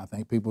me. I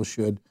think people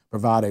should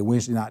provide a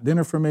Wednesday night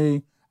dinner for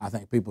me. I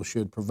think people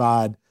should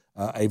provide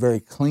a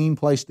very clean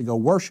place to go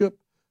worship.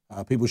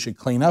 People should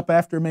clean up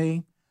after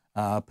me.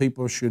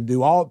 People should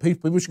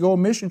people should go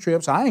on mission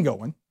trips. I ain't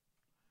going.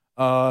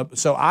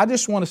 So I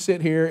just want to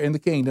sit here in the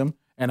kingdom,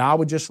 and I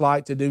would just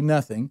like to do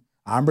nothing.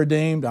 I'm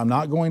redeemed. I'm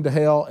not going to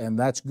hell, and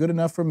that's good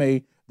enough for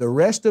me. The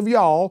rest of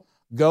y'all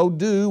go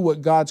do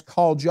what God's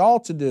called y'all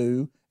to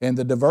do in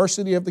the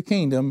diversity of the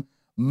kingdom.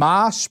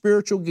 My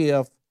spiritual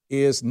gift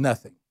is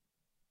nothing.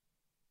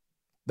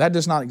 That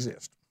does not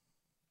exist.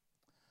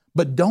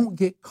 But don't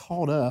get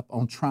caught up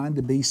on trying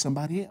to be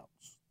somebody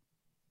else.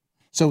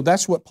 So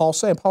that's what Paul's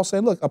saying. Paul's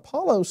saying, look,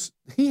 Apollos,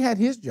 he had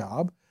his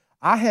job.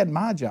 I had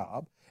my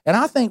job. And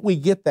I think we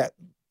get that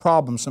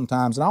problem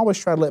sometimes. And I always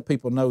try to let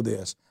people know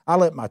this. I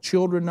let my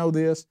children know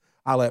this.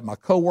 I let my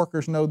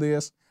coworkers know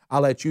this. I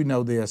let you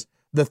know this.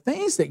 The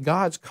things that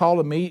God's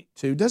calling me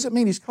to doesn't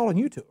mean He's calling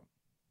you to them.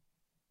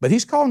 But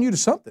He's calling you to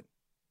something.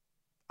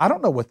 I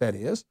don't know what that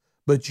is,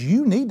 but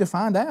you need to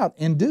find out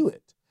and do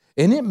it.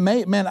 And it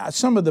may, man,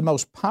 some of the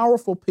most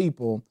powerful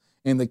people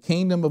in the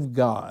kingdom of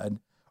God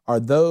are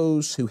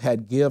those who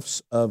had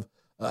gifts of,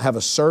 have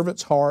a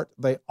servant's heart.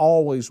 They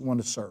always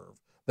want to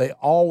serve. They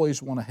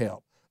always want to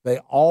help. They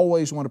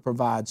always want to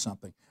provide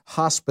something.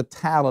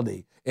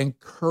 Hospitality,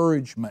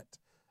 encouragement.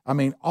 I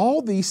mean,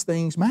 all these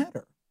things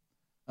matter.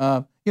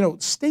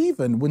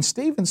 Stephen, when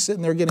Stephen's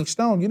sitting there getting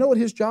stoned, you know what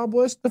his job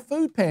was? The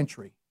food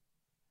pantry.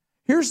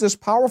 Here's this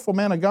powerful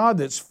man of God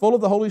that's full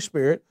of the Holy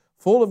Spirit,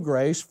 full of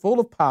grace, full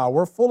of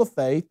power, full of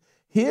faith.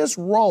 His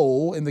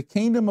role in the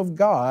kingdom of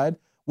God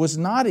was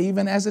not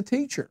even as a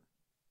teacher.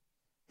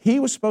 He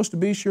was supposed to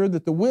be sure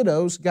that the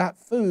widows got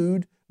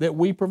food that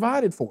we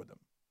provided for them.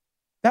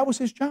 That was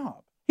his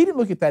job. He didn't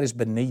look at that as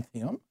beneath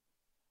him.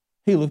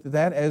 He looked at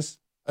that as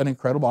an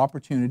incredible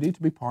opportunity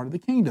to be part of the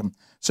kingdom.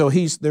 So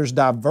there's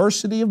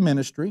diversity of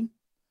ministry,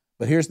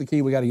 but here's the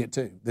key we got to get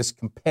to, this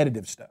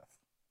competitive stuff.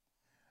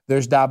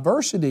 There's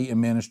diversity in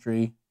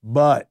ministry,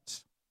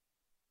 but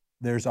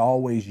there's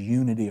always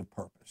unity of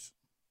purpose.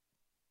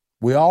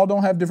 We all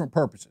don't have different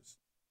purposes.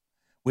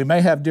 We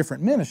may have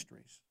different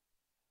ministries,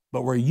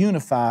 but we're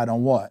unified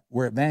on what?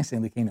 We're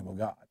advancing the kingdom of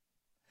God.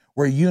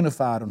 We're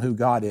unified on who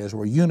God is.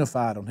 We're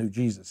unified on who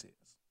Jesus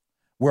is.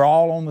 We're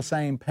all on the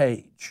same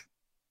page.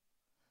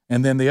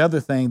 And then the other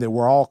thing that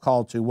we're all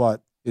called to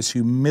what? Is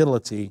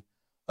humility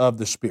of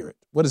the Spirit.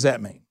 What does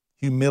that mean?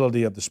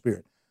 Humility of the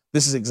Spirit.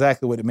 This is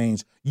exactly what it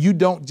means. You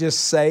don't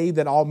just say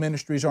that all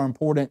ministries are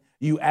important,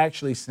 you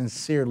actually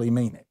sincerely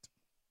mean it.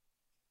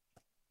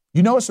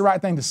 You know it's the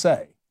right thing to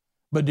say,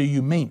 but do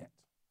you mean it?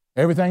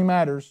 Everything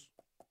matters,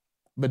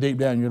 but deep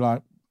down you're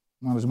like,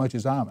 not as much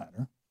as I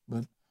matter.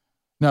 But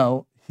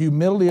no,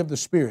 humility of the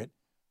Spirit.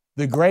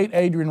 The great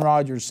Adrian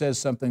Rogers says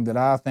something that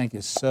I think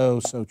is so,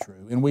 so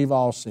true, and we've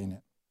all seen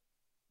it.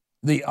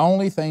 The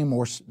only thing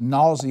more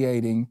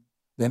nauseating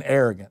than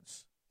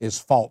arrogance is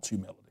false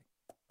humility.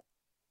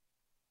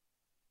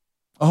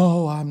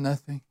 Oh, I'm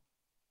nothing.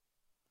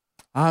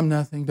 I'm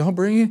nothing. Don't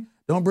bring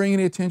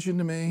any attention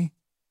to me.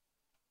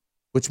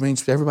 Which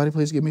means, everybody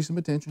please give me some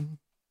attention.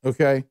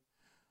 Okay?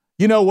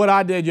 You know what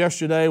I did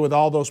yesterday with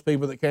all those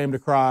people that came to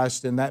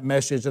Christ and that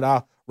message that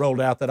I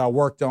rolled out that I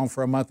worked on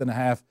for a month and a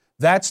half?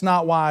 That's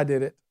not why I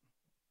did it.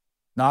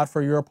 Not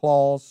for your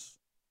applause.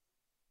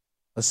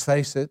 Let's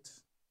face it.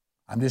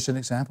 I'm just an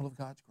example of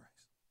God's grace.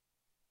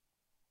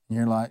 And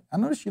you're like, I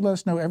noticed you let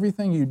us know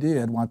everything you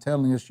did while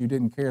telling us you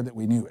didn't care that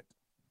we knew it.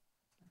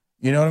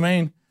 You know what I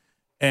mean?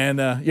 And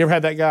you ever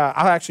had that guy?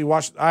 I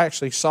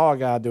actually saw a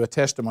guy do a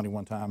testimony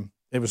one time.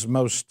 It was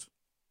most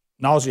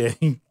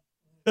nauseating.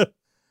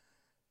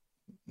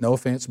 No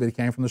offense, but he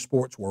came from the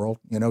sports world.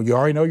 You know, you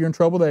already know you're in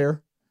trouble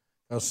there.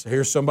 Because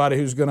here's somebody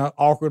who's going to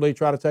awkwardly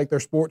try to take their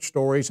sports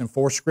stories and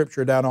force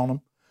scripture down on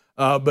them.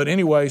 But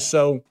anyway,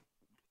 so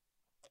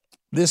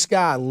this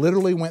guy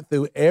literally went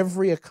through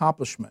every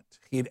accomplishment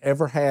he'd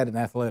ever had in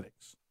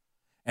athletics.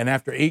 And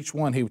after each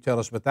one, he would tell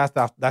us, but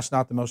that's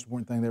not the most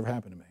important thing that ever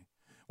happened to me.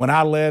 When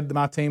I led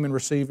my team in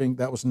receiving,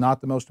 that was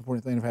not the most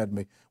important thing that ever happened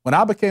to me. When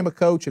I became a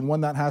coach and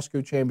won that high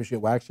school championship,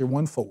 well, actually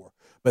won 4,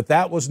 but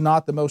that was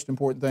not the most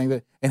important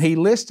thing. And he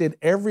listed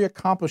every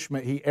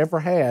accomplishment he ever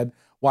had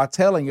while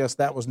telling us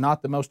that was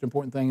not the most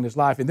important thing in his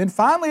life. And then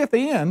finally at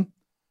the end,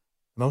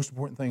 the most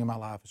important thing in my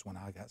life is when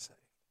I got saved,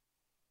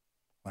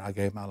 when I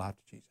gave my life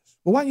to Jesus.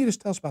 Well, why don't you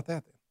just tell us about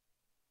that then?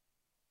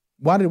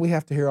 Why did we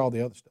have to hear all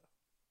the other stuff?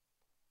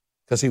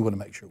 Because he wanted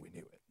to make sure we knew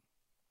it.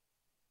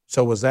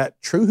 So was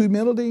that true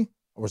humility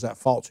or was that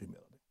false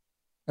humility?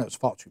 No, it was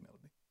false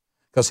humility.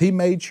 Because he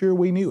made sure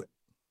we knew it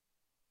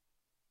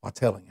while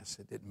telling us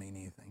it didn't mean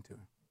anything to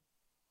him.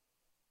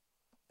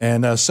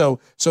 And so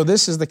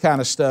this is the kind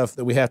of stuff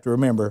that we have to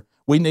remember.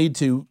 We need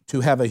to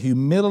have a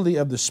humility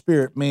of the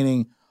Spirit,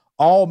 meaning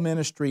all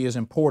ministry is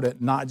important,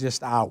 not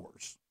just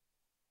ours.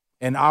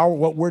 And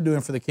what we're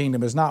doing for the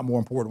kingdom is not more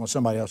important than what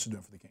somebody else is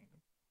doing for the kingdom.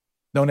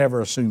 Don't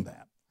ever assume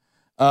that.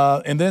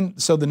 And then,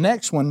 so the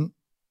next one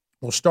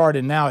will start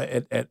in now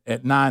at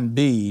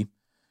 9b,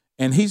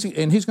 and he's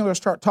going to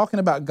start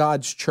talking about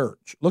God's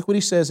church. Look what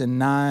he says in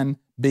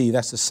 9b.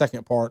 That's the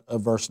second part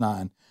of verse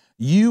 9.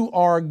 You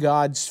are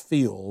God's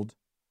field,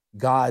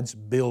 God's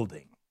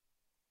building.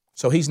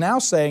 So he's now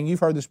saying, you've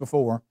heard this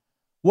before,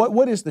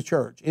 what is the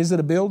church? Is it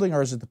a building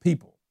or is it the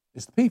people?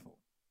 It's the people.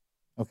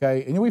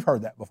 Okay, and we've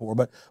heard that before,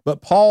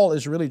 but Paul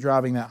is really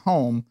driving that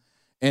home,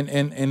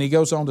 and he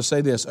goes on to say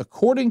this: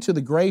 according to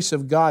the grace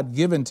of God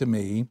given to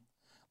me,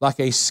 like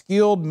a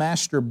skilled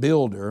master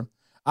builder,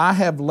 I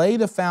have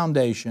laid a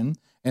foundation,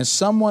 and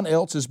someone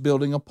else is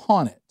building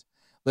upon it.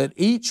 Let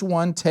each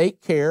one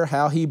take care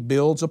how he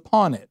builds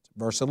upon it.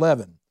 Verse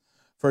 11.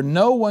 For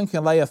no one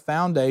can lay a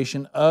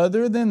foundation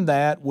other than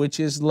that which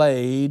is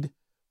laid,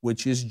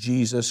 which is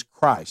Jesus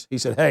Christ. He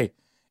said, hey,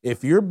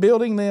 if you're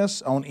building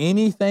this on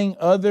anything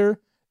other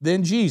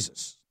than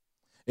Jesus,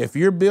 if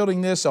you're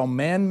building this on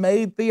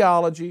man-made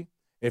theology,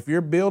 if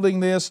you're building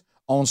this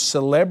on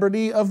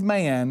celebrity of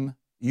man,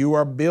 you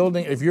are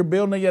building, if you're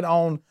building it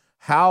on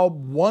how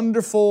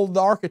wonderful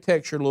the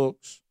architecture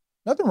looks,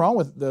 nothing wrong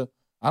with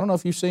I don't know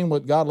if you've seen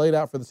what God laid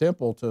out for the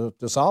temple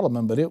to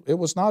Solomon, but it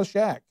was not a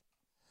shack.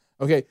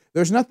 Okay,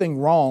 there's nothing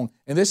wrong.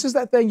 And this is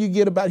that thing you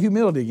get about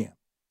humility again.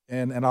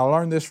 And I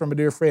learned this from a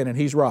dear friend, and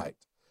he's right.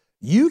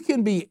 You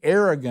can be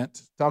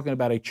arrogant, talking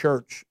about a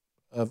church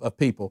of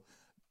people.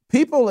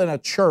 People in a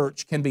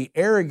church can be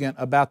arrogant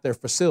about their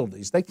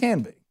facilities. They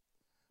can be.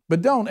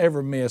 But don't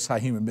ever miss how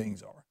human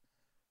beings are.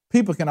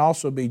 People can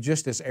also be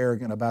just as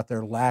arrogant about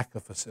their lack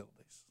of facilities.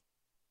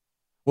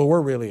 Well,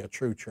 we're really a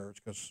true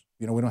church because,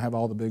 we don't have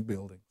all the big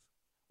buildings.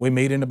 We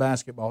meet in a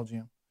basketball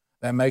gym.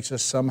 That makes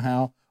us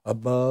somehow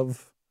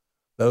above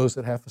those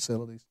that have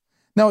facilities.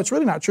 No, it's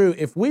really not true.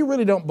 If we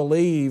really don't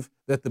believe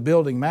that the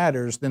building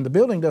matters, then the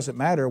building doesn't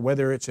matter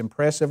whether it's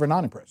impressive or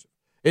not impressive.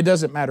 It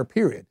doesn't matter,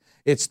 period.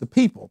 It's the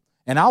people.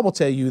 And I will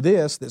tell you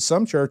this, that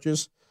some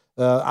churches,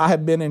 I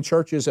have been in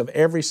churches of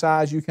every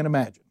size you can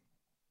imagine.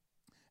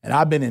 And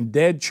I've been in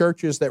dead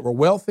churches that were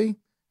wealthy,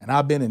 and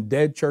I've been in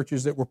dead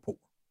churches that were poor.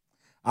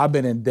 I've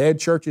been in dead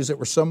churches that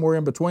were somewhere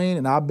in between,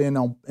 and I've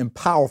been in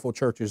powerful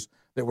churches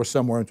that were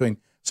somewhere in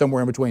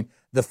between.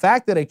 The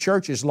fact that a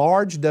church is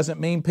large doesn't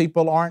mean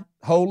people aren't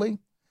holy.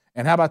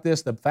 And how about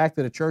this? The fact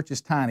that a church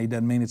is tiny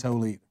doesn't mean it's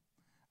holy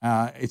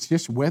either. It's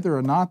just whether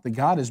or not the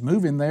God is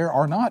moving there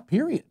or not,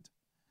 period.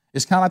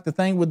 It's kind of like the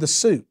thing with the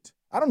suit.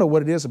 I don't know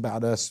what it is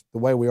about us, the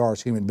way we are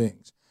as human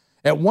beings.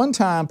 At one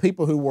time,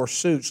 people who wore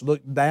suits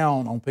looked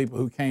down on people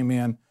who came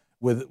in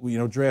with,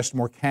 dressed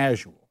more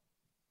casual.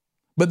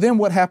 But then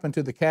what happened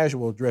to the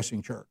casual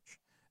dressing church?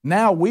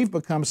 Now we've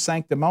become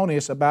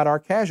sanctimonious about our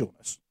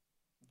casualness.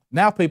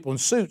 Now people in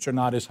suits are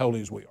not as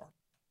holy as we are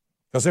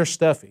because they're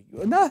stuffy.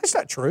 No, that's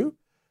not true.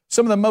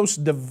 Some of the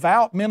most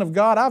devout men of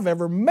God I've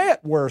ever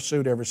met wear a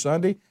suit every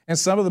Sunday, and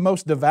some of the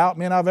most devout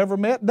men I've ever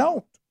met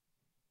don't.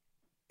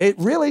 It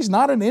really is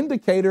not an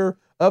indicator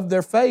of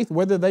their faith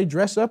whether they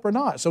dress up or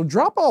not. So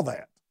drop all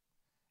that.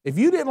 If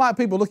you didn't like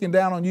people looking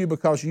down on you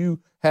because you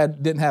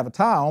didn't have a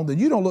tie on, then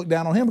you don't look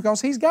down on him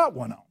because he's got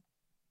one on.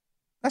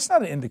 That's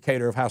not an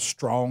indicator of how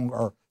strong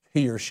or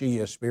he or she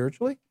is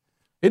spiritually.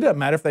 It doesn't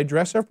matter if they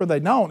dress up or they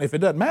don't. If it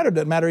doesn't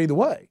matter either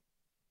way.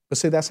 But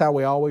see, that's how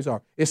we always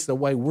are. It's the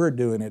way we're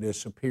doing it is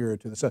superior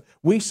to the stuff.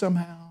 We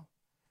somehow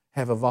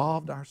have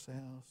evolved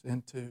ourselves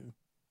into,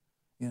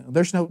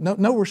 there's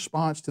no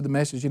response to the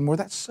message anymore.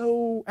 That's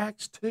so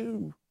Acts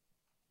 2.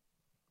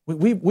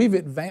 We've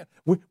advanced.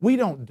 We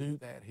don't do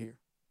that here.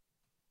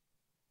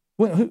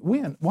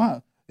 When?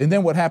 Why? And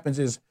then what happens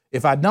is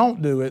if I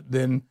don't do it,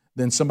 then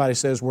somebody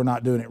says we're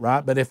not doing it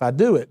right. But if I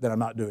do it, then I'm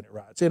not doing it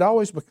right. See, it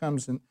always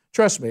becomes, and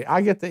trust me,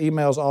 I get the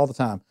emails all the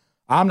time.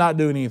 I'm not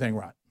doing anything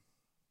right.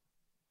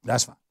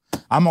 That's fine.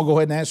 I'm going to go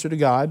ahead and answer to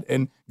God.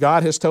 And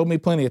God has told me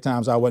plenty of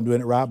times I wasn't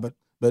doing it right,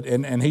 but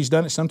He's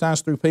done it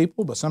sometimes through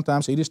people, but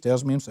sometimes He just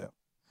tells me Himself.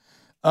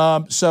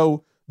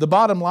 So the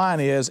bottom line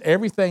is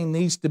everything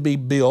needs to be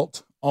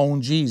built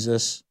on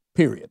Jesus,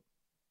 period.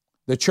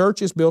 The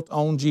church is built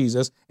on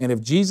Jesus, and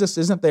if Jesus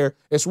isn't there,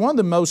 it's one of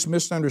the most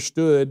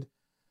misunderstood.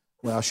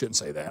 Well, I shouldn't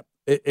say that.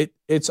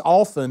 It's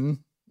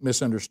often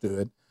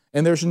misunderstood,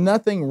 and there's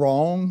nothing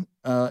wrong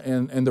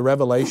in the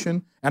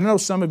Revelation. And I know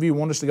some of you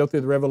want us to go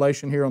through the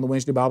Revelation here on the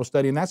Wednesday Bible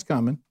study, and that's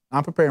coming.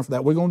 I'm preparing for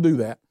that. We're going to do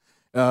that.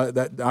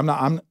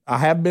 I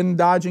have been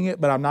dodging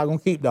it, but I'm not going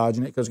to keep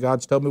dodging it because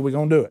God's told me we're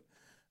going to do it.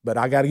 But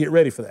I got to get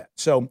ready for that.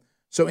 So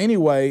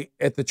anyway,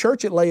 at the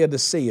church at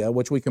Laodicea,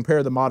 which we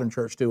compare the modern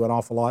church to an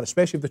awful lot,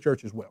 especially if the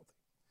church is wealthy.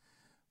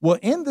 Well,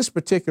 in this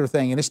particular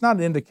thing, and it's not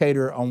an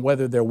indicator on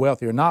whether they're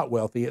wealthy or not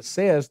wealthy, it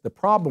says the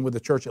problem with the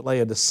church at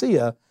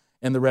Laodicea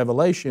in the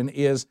Revelation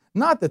is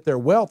not that they're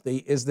wealthy,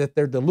 is that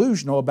they're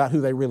delusional about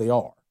who they really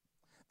are.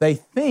 They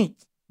think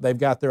they've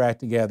got their act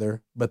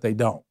together, but they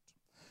don't.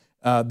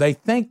 They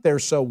think they're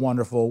so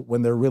wonderful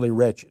when they're really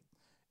wretched.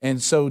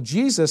 And so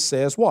Jesus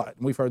says what?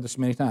 And we've heard this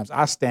many times.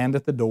 I stand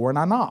at the door and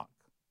I knock.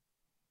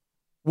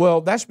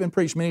 Well, that's been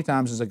preached many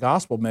times as a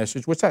gospel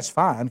message, which that's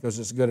fine because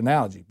it's a good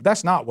analogy. But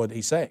that's not what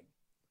he's saying.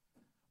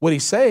 What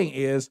he's saying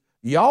is,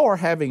 y'all are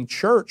having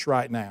church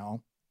right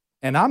now,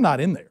 and I'm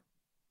not in there.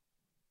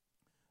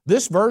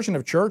 This version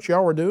of church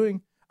y'all are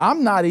doing,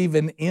 I'm not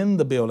even in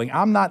the building.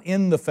 I'm not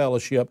in the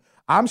fellowship.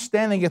 I'm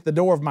standing at the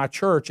door of my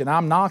church, and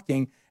I'm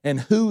knocking,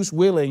 and who's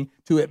willing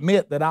to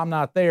admit that I'm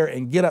not there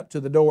and get up to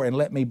the door and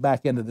let me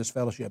back into this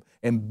fellowship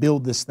and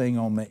build this thing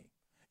on me?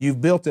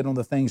 You've built it on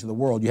the things of the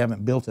world. You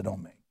haven't built it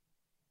on me.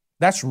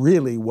 That's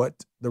really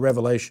what the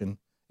Revelation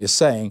is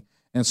saying.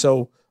 And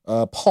so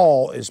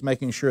Paul is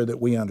making sure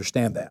that we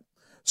understand that.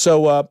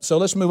 So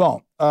let's move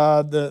on.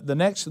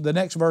 The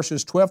next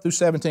verses 12 through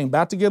 17. We're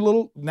about to get a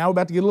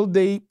little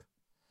deep.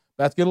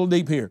 About to get a little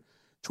deep here.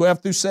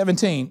 12 through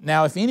 17.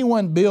 Now, if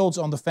anyone builds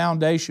on the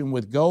foundation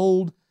with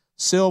gold,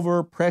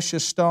 silver,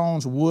 precious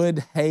stones,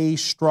 wood, hay,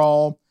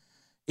 straw,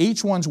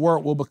 each one's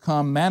work will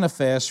become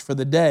manifest, for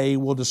the day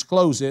will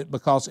disclose it,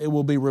 because it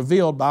will be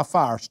revealed by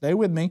fire. Stay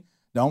with me.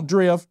 Don't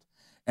drift.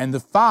 And the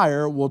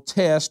fire will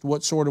test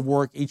what sort of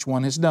work each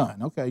one has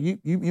done. Okay,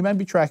 you may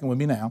be tracking with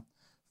me now.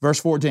 Verse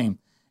 14.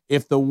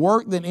 If the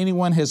work that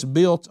anyone has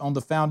built on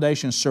the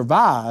foundation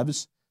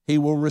survives, he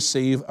will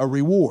receive a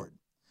reward.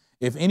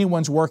 If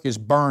anyone's work is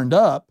burned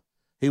up,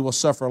 he will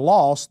suffer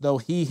loss, though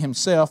he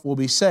himself will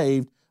be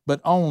saved,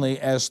 but only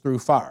as through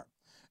fire.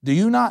 Do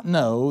you not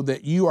know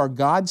that you are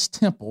God's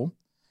temple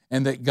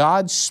and that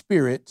God's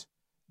Spirit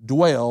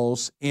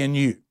dwells in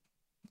you?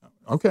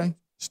 Okay,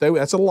 stay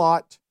with that's a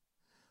lot.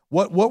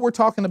 What we're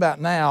talking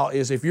about now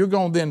is if you're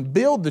going to then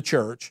build the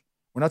church,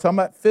 we're not talking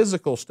about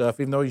physical stuff,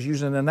 even though he's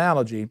using an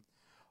analogy.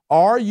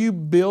 Are you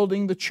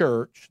building the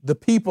church, the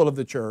people of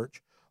the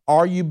church?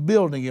 Are you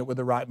building it with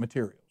the right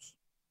materials?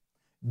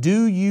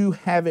 Do you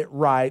have it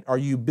right? Are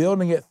you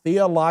building it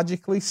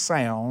theologically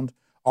sound?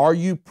 Are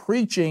you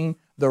preaching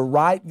the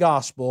right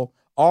gospel?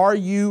 Are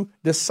you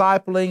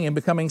discipling and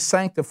becoming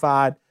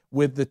sanctified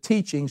with the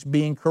teachings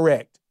being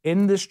correct?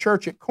 In this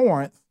church at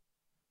Corinth,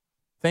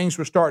 things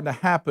were starting to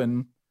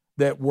happen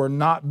that were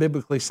not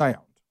biblically sound.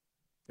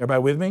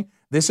 Everybody with me?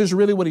 This is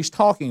really what he's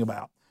talking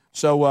about.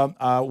 So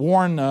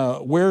Warren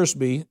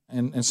Wiersbe,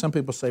 and some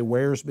people say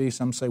Wiersbe,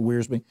 some say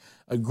Wiersbe,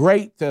 a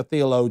great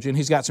theologian.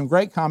 He's got some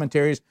great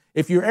commentaries.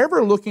 If you're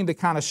ever looking to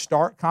kind of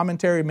start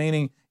commentary,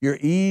 meaning you're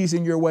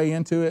easing your way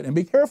into it, and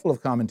be careful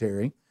of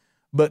commentary,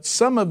 but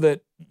some of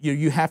it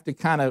you have to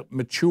kind of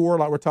mature,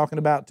 like we're talking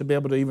about, to be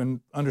able to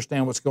even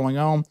understand what's going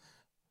on.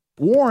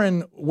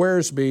 Warren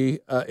Wiersbe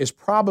is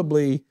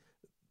probably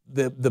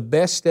the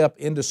best step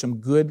into some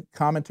good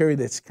commentary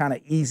that's kind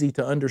of easy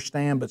to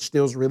understand but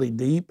still is really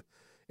deep.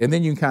 And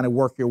then you can kind of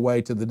work your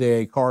way to the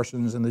D.A.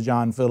 Carsons and the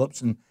John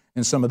Phillips and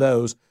some of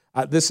those.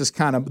 This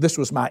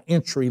was my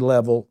entry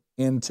level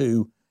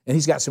into, and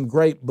he's got some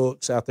great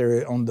books out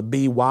there on the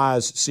Be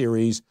Wise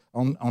series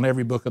on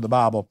every book of the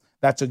Bible.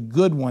 That's a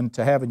good one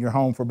to have in your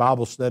home for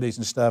Bible studies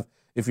and stuff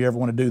if you ever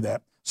want to do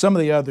that. Some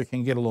of the other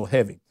can get a little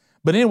heavy.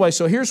 But anyway,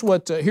 so here's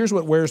what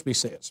Wiersbe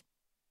says.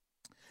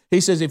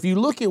 He says, if you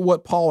look at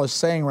what Paul is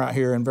saying right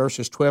here in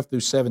verses 12 through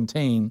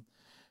 17,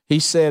 he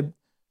said,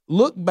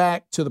 look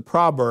back to the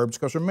Proverbs,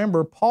 because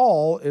remember,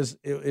 Paul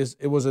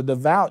was a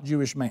devout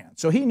Jewish man,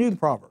 so he knew the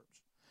Proverbs.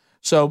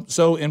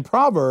 So in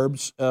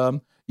Proverbs,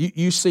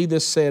 you see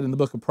this said in the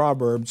book of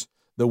Proverbs,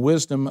 the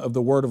wisdom of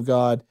the Word of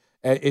God.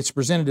 It's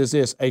presented as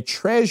this: a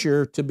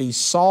treasure to be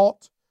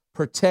sought,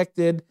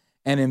 protected,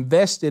 and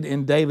invested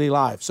in daily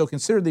life. So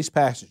consider these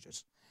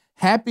passages.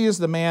 Happy is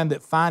the man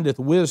that findeth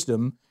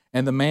wisdom,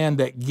 and the man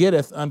that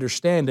getteth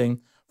understanding.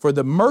 For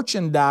the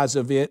merchandise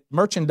of it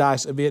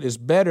is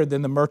better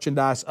than the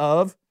merchandise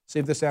of, see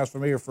if this sounds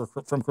familiar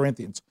from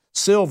Corinthians,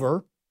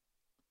 silver,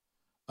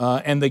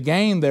 and the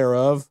gain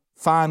thereof,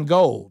 fine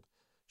gold.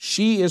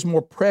 She is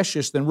more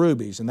precious than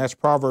rubies, and that's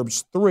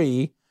Proverbs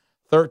 3,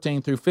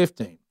 13 through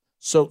 15.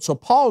 So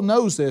Paul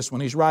knows this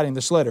when he's writing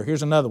this letter.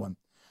 Here's another one.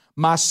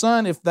 My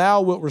son, if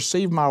thou wilt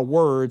receive my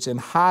words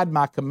and hide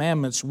my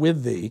commandments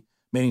with thee,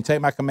 meaning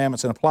take my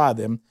commandments and apply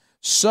them,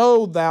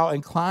 so thou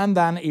incline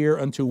thine ear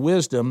unto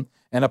wisdom,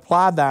 and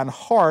apply thine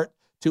heart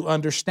to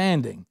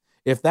understanding.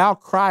 If thou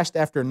criest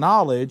after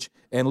knowledge,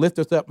 and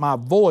lifteth up my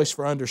voice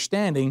for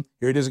understanding,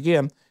 here it is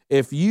again,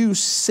 if you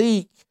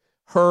seek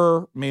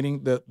her,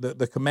 meaning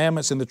the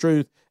commandments and the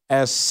truth,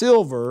 as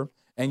silver,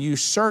 and you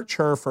search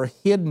her for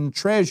hidden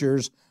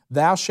treasures,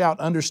 thou shalt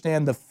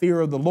understand the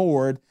fear of the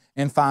Lord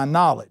and find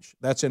knowledge.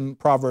 That's in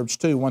Proverbs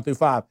 2, 1 through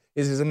 5.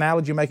 Is his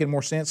analogy making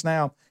more sense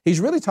now? He's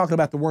really talking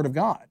about the Word of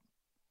God.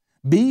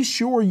 Be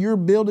sure you're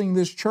building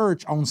this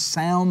church on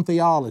sound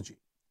theology.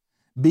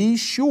 Be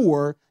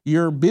sure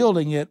you're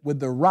building it with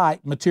the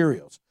right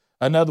materials.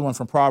 Another one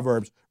from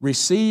Proverbs,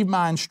 receive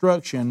my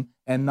instruction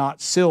and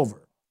not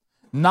silver,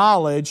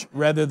 knowledge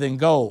rather than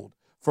gold.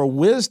 For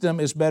wisdom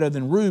is better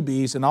than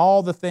rubies, and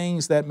all the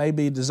things that may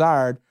be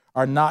desired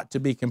are not to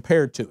be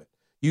compared to it.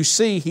 You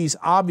see, he's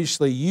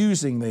obviously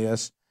using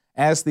this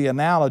as the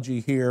analogy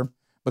here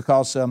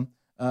because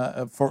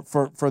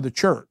for the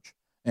church.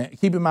 And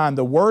keep in mind,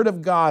 the Word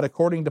of God,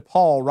 according to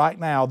Paul right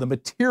now, the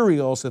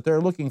materials that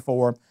they're looking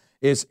for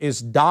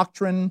is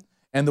doctrine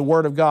and the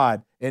Word of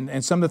God.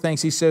 And some of the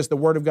things he says the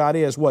Word of God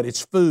is what?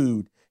 It's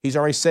food. He's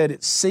already said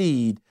it's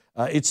seed.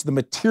 It's the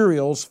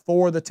materials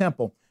for the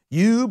temple.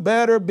 You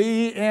better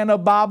be in a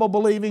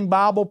Bible-believing,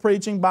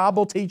 Bible-preaching,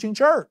 Bible-teaching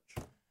church.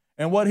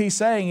 And what he's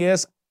saying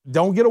is,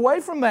 don't get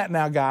away from that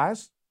now,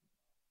 guys.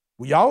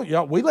 We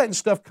letting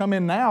stuff come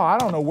in now. I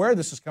don't know where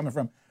this is coming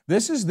from.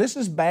 This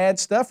is bad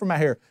stuff from out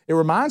here. It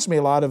reminds me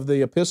a lot of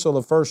the epistle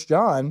of 1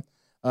 John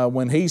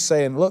when he's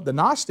saying, look, the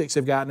Gnostics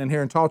have gotten in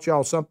here and taught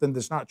y'all something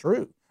that's not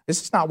true.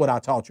 This is not what I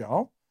taught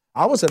y'all.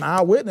 I was an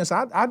eyewitness.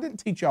 I didn't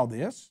teach y'all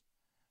this.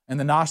 And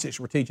the Gnostics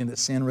were teaching that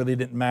sin really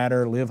didn't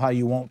matter, live how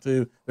you want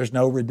to, there's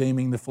no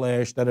redeeming the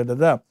flesh,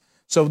 da-da-da-da.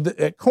 So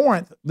at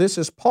Corinth, this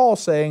is Paul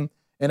saying,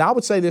 and I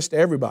would say this to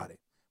everybody.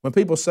 When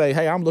people say,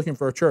 hey, I'm looking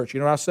for a church, you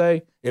know what I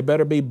say? It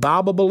better be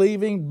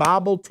Bible-believing,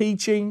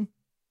 Bible-teaching.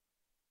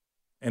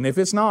 And if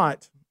it's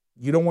not,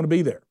 you don't want to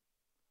be there.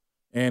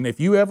 And if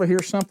you ever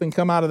hear something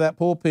come out of that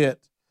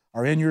pulpit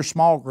or in your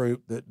small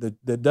group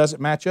that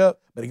doesn't match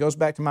up, but it goes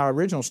back to my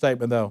original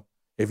statement, though,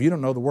 if you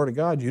don't know the Word of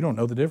God, you don't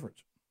know the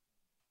difference.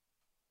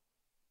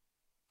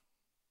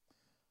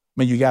 I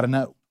mean, you got to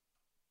know.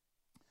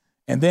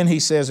 And then he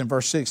says in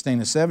verse 16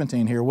 and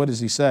 17 here, what does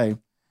he say?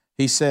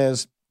 He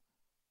says,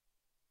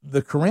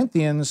 the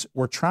Corinthians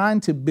were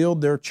trying to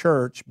build their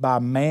church by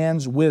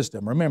man's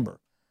wisdom. Remember,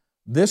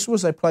 this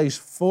was a place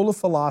full of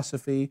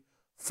philosophy,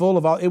 full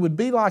of all. It would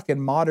be like in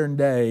modern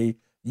day,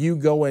 you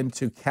go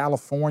into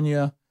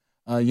California,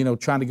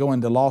 trying to go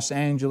into Los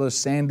Angeles,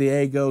 San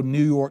Diego,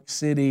 New York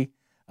City,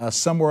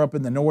 somewhere up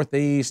in the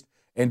Northeast,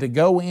 and to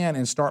go in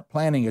and start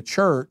planting a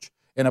church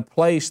in a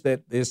place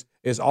that is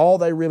all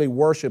they really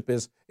worship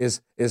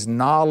is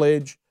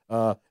knowledge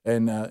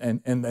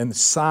and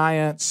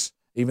science.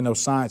 Even though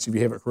science, if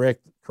you have it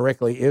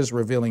correctly, is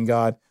revealing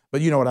God, but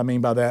you know what I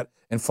mean by that,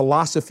 and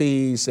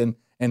philosophies, and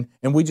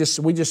we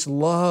just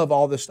love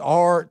all this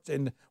art,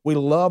 and we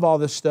love all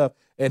this stuff.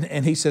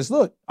 And he says,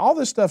 look, all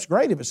this stuff's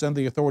great if it's under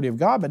the authority of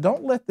God, but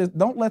don't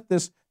let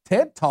this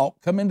TED Talk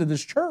come into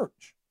this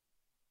church.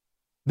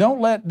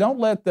 Don't let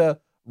the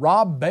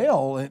Rob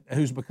Bell,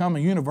 who's become a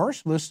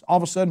universalist, all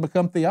of a sudden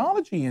become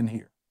theology in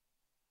here.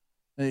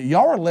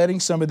 Y'all are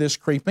letting some of this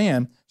creep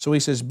in. So he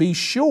says, be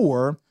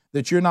sure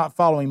that you're not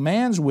following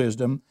man's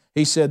wisdom.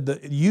 He said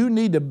that you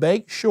need to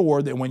make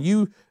sure that when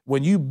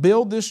you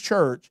build this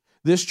church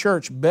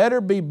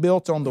better be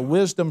built on the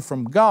wisdom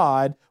from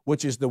God,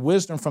 which is the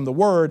wisdom from the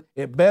Word.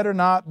 It better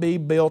not be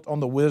built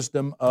on the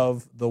wisdom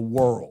of the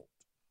world.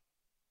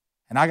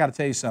 And I got to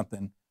tell you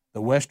something,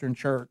 the Western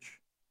church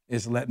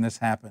is letting this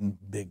happen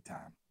big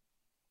time.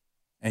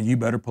 And you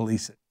better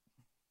police it.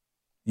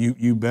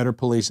 You better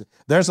police it.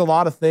 There's a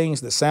lot of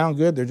things that sound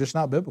good, they're just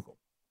not biblical.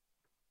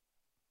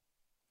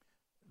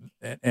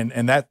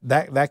 And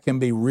that can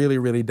be really,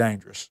 really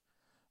dangerous.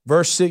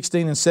 Verse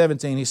 16 and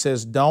 17, he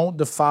says, don't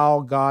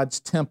defile God's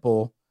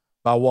temple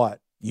by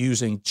what?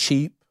 Using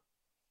cheap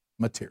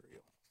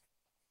material.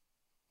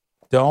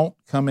 Don't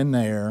come in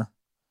there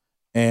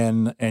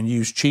and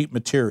use cheap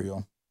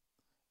material.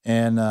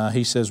 And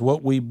he says,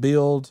 what we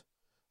build,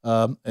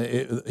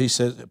 he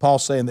says,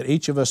 Paul's saying that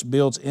each of us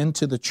builds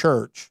into the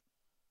church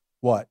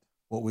what?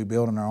 What we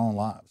build in our own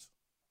lives.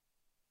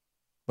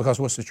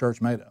 Because what's the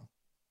church made of?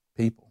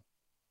 People.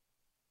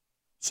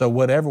 So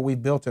whatever we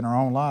built in our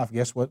own life,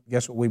 guess what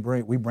we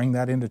bring? We bring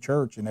that into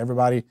church and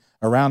everybody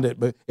around it.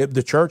 But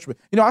the church,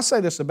 I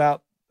say this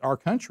about our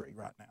country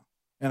right now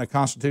in a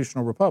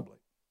constitutional republic.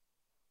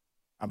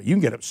 I mean, you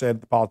can get upset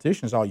at the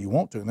politicians all you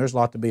want to, and there's a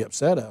lot to be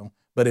upset on.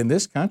 But in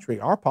this country,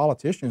 our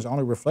politicians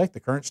only reflect the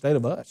current state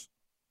of us.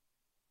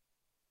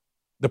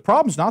 The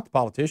problem's not the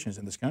politicians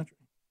in this country.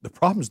 The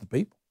problem's the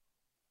people.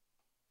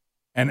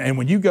 And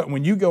when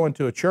you go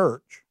into a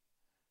church,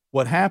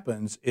 what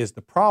happens is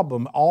the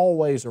problem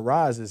always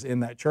arises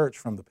in that church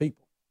from the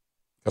people.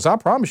 Because I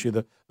promise you,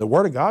 the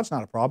Word of God's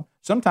not a problem.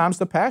 Sometimes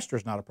the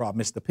pastor's not a problem.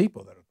 It's the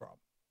people that are the problem.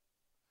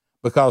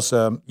 Because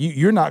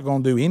you're not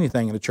going to do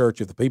anything in the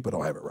church if the people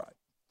don't have it right.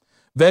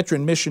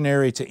 Veteran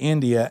missionary to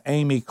India,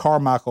 Amy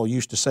Carmichael,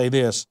 used to say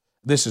this.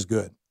 This is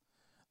good.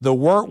 The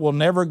work will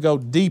never go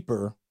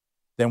deeper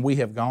than we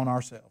have gone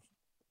ourselves.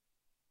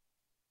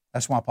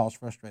 That's why Paul's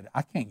frustrated.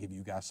 I can't give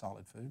you guys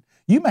solid food.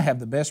 You may have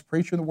the best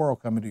preacher in the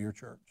world coming to your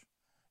church.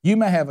 You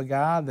may have a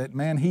guy that,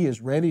 man, he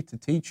is ready to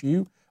teach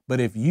you, but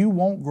if you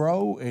won't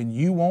grow and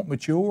you won't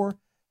mature,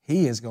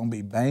 he is going to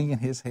be banging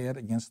his head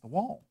against the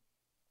wall.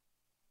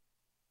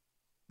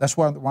 That's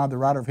why the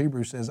writer of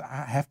Hebrews says,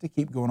 I have to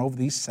keep going over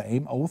these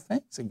same old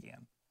things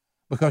again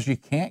because you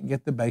can't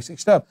get the basic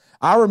stuff.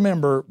 I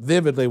remember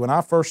vividly when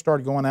I first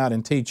started going out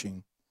and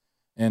teaching,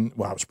 and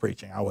I was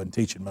preaching, I wasn't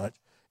teaching much,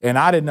 and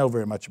I didn't know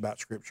very much about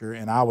Scripture,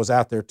 and I was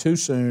out there too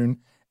soon,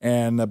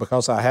 and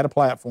because I had a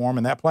platform,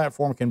 and that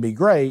platform can be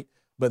great,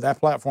 but that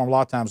platform a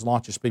lot of times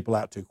launches people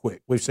out too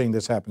quick. We've seen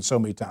this happen so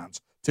many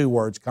times. 2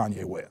 words,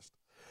 Kanye West.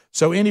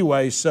 So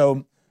anyway,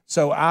 so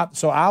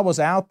I was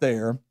out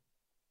there,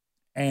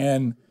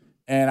 and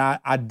I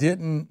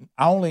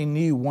only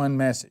knew one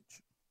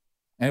message,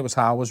 and it was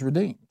how I was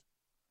redeemed,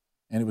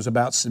 and it was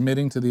about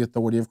submitting to the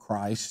authority of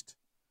Christ,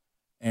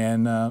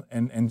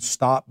 and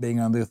stop being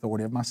under the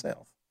authority of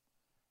myself.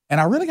 And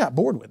I really got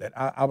bored with it.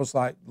 I was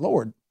like,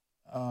 Lord,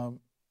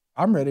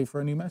 I'm ready for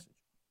a new message.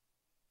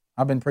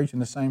 I've been preaching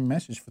the same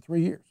message for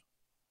 3 years.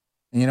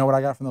 And you know what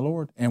I got from the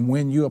Lord? And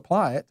when you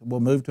apply it,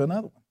 we'll move to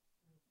another one.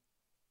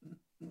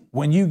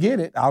 When you get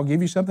it, I'll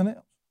give you something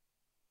else.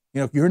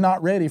 If you're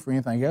not ready for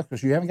anything else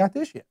because you haven't got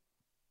this yet.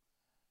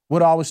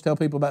 What I always tell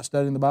people about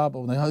studying the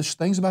Bible, there's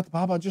things about the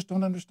Bible I just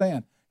don't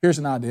understand. Here's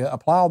an idea.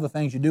 Apply all the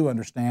things you do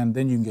understand,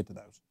 then you can get to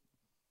those.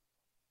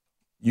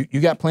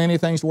 You got plenty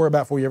of things to worry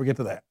about before you ever get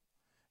to that.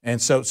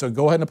 And so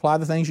go ahead and apply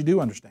the things you do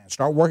understand.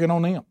 Start working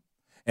on them.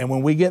 And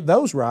when we get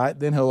those right,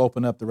 then he'll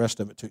open up the rest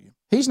of it to you.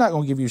 He's not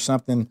going to give you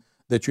something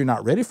that you're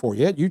not ready for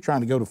yet. You're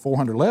trying to go to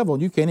 400 level,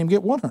 and you can't even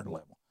get 100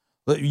 level.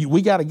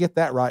 We got to get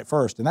that right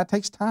first, and that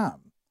takes time.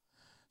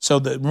 So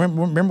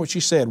remember what she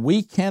said.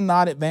 We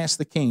cannot advance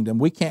the kingdom.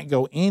 We can't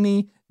go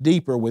any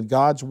deeper with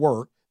God's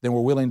work than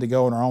we're willing to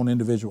go in our own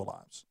individual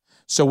lives.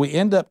 So we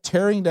end up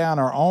tearing down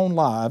our own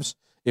lives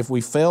if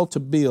we fail to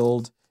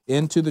build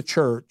into the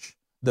church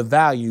the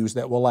values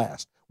that will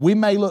last. We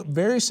may look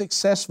very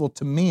successful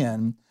to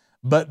men,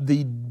 but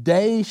the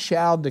day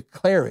shall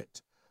declare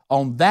it.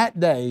 On that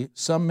day,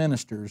 some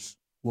ministers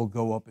will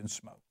go up in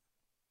smoke.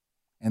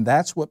 And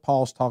that's what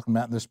Paul's talking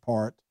about in this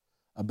part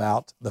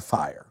about the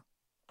fire.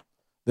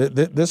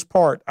 This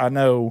part, I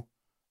know,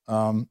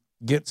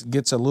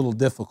 gets a little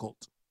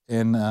difficult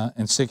in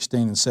 16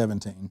 and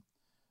 17.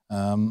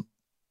 Well,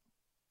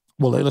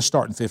 let's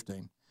start in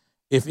 15.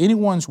 If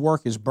anyone's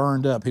work is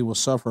burned up, he will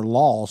suffer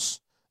loss,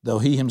 though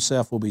he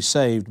himself will be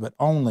saved, but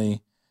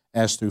only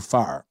as through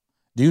fire.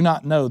 Do you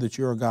not know that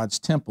you are God's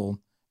temple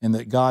and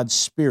that God's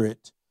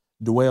Spirit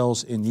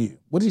dwells in you?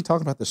 What is he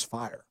talking about, this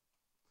fire?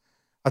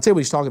 I'll tell you what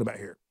he's talking about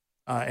here.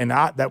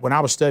 When I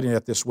was studying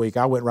it this week,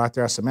 I went right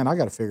there. I said, man, I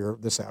got to figure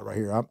this out right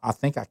here. I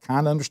think I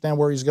kind of understand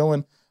where he's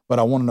going, but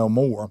I want to know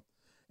more.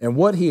 And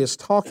what he is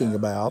talking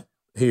about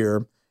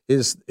here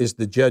is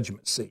the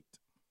judgment seat.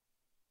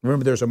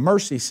 Remember, there's a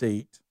mercy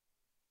seat.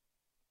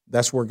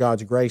 That's where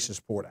God's grace is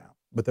poured out.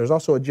 But there's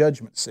also a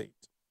judgment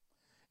seat.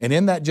 And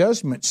in that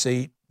judgment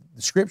seat,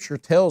 the Scripture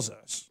tells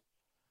us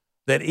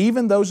that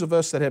even those of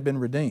us that have been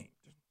redeemed,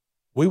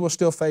 we will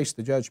still face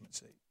the judgment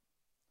seat.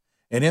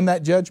 And in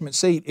that judgment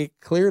seat, it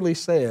clearly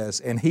says,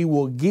 and he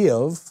will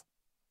give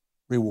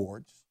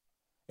rewards,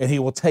 and he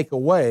will take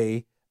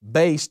away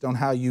based on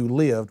how you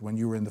lived when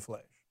you were in the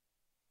flesh.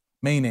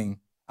 Meaning,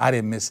 I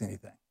didn't miss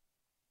anything.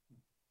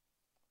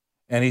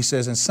 And he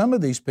says, and some of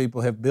these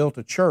people have built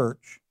a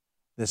church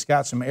that's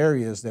got some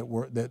areas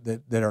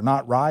that are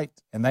not right,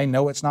 and they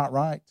know it's not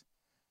right.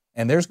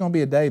 And there's going to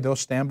be a day they'll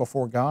stand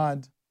before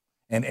God,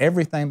 and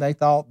everything they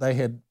thought they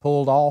had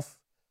pulled off,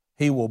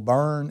 he will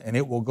burn, and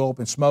it will go up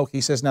in smoke.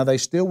 He says, now they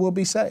still will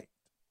be saved,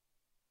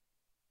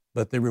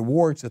 but the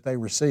rewards that they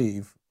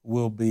receive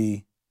will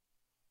be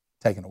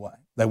taken away.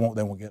 They won't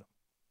get them,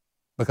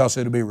 because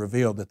it'll be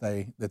revealed that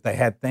they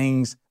had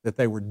things that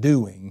they were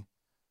doing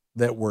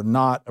that were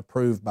not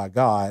approved by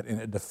God, and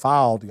it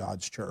defiled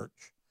God's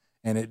church,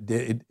 and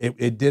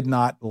it did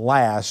not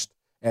last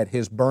at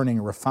his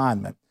burning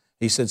refinement.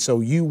 He said, so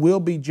you will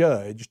be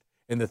judged,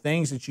 and the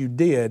things that you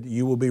did,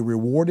 you will be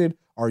rewarded,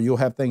 or you'll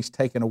have things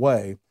taken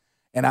away.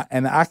 And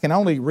I can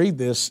only read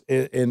this,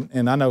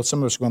 and I know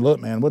some of us are going to look,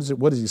 man,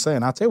 what is he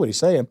saying? I'll tell you what he's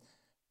saying.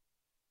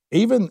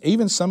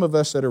 Even some of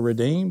us that are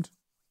redeemed,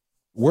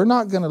 we're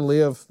not going to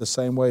live the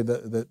same way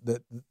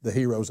that the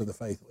heroes of the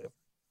faith live.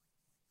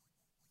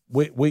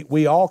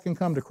 We all can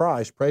come to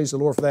Christ, praise the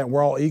Lord for that, and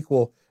we're all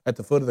equal at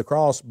the foot of the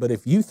cross. But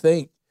if you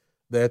think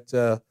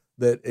that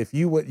if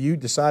you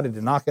decided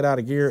to knock it out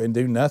of gear and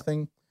do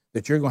nothing,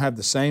 that you're going to have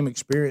the same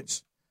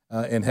experience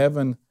in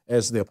heaven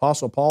as the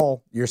Apostle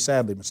Paul, you're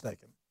sadly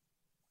mistaken.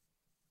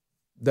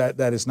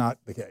 That is not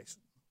the case.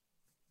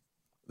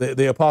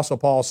 The Apostle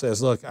Paul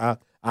says, look,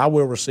 I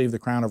will receive the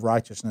crown of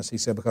righteousness, he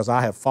said, because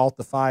I have fought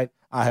the fight,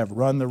 I have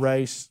run the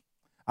race,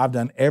 I've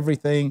done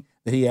everything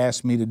that he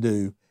asked me to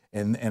do,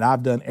 and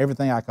I've done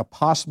everything I could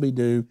possibly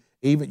do.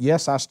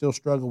 Yes, I still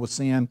struggle with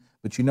sin,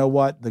 but you know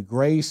what? The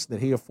grace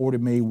that he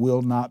afforded me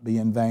will not be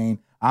in vain.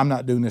 I'm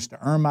not doing this to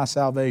earn my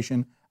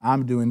salvation.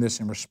 I'm doing this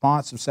in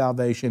response of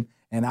salvation,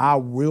 and I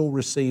will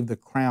receive the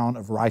crown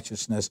of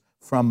righteousness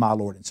from my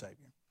Lord and Savior.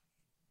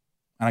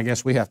 And I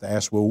guess we have to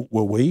ask, will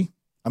we?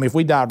 I mean, if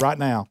we died right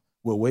now,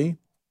 will we?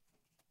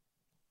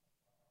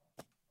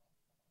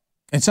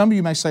 And some of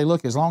you may say,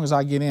 look, as long as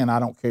I get in, I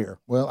don't care.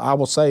 Well, I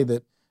will say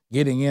that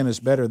getting in is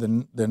better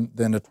than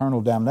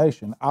eternal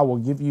damnation. I will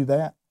give you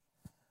that.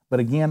 But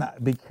again,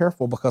 be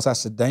careful, because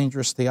that's a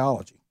dangerous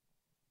theology.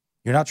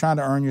 You're not trying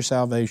to earn your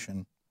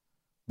salvation,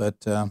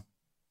 but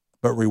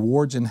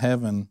rewards in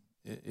heaven,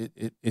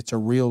 it's a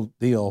real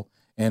deal.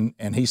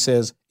 And he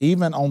says,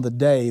 even on the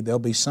day, there'll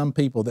be some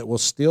people that will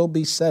still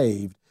be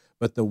saved,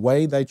 but the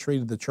way they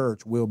treated the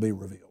church will be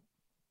revealed.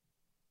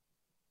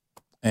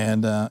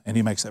 And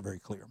he makes that very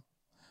clear.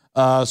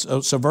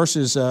 So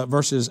verses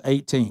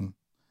 18.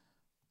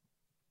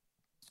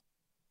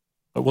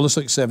 Well, let's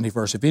look at 70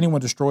 first. If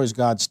anyone destroys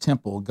God's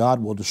temple,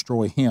 God will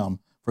destroy him,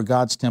 for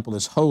God's temple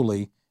is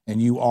holy,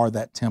 and you are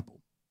that temple.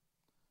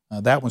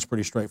 That one's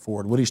pretty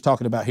straightforward. What he's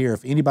talking about here,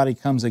 if anybody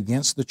comes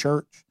against the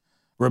church,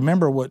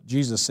 remember what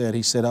Jesus said.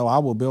 He said, I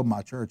will build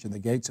my church, and the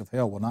gates of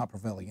hell will not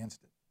prevail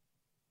against it.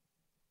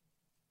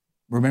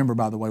 Remember,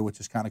 by the way, which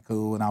is kind of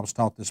cool, and I was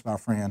taught this by a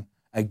friend,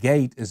 a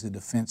gate is a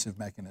defensive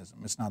mechanism.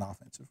 It's not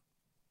offensive.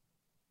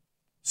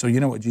 So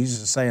you know what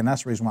Jesus is saying?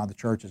 That's the reason why the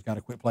church has got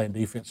to quit playing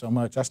defense so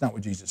much. That's not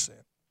what Jesus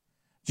said.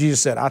 Jesus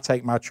said, I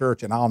take my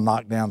church and I'll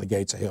knock down the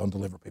gates of hell and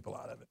deliver people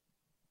out of it.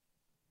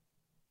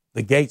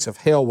 The gates of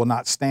hell will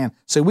not stand.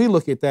 So we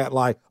look at that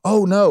like,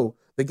 oh no,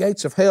 the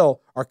gates of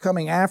hell are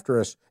coming after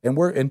us,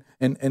 and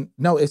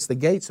no, it's the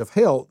gates of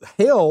hell.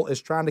 Hell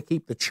is trying to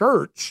keep the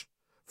church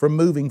from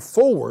moving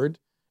forward.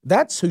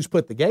 That's who's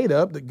put the gate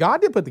up.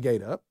 God didn't put the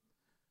gate up.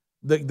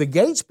 The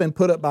gate's been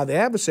put up by the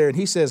adversary, and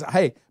he says,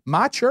 hey,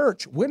 my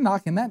church, we're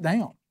knocking that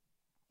down.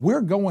 We're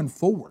going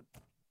forward.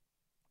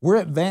 We're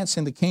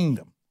advancing the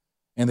kingdom,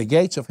 and the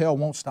gates of hell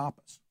won't stop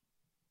us.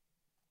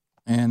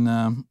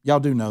 And y'all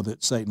do know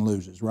that Satan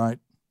loses, right?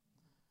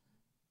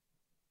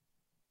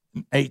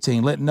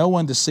 18, let no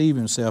one deceive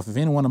himself. If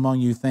anyone among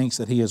you thinks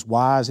that he is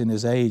wise in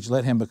his age,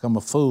 let him become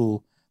a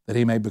fool that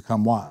he may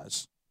become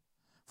wise.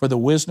 For the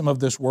wisdom of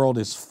this world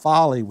is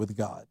folly with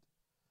God.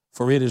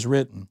 For it is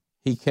written,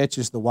 he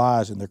catches the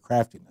wise in their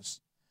craftiness.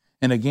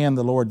 And again,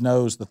 the Lord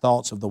knows the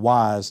thoughts of the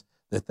wise,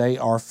 that they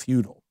are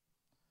futile.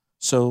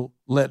 So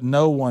let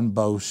no one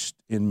boast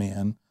in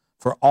men,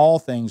 for all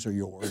things are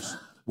yours,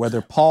 whether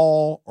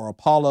Paul or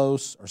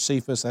Apollos or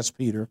Cephas, that's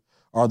Peter,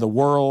 or the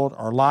world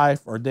or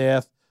life or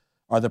death,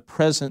 or the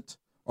present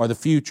or the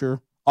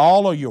future,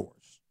 all are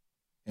yours,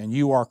 and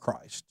you are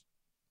Christ,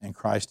 and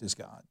Christ is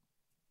God.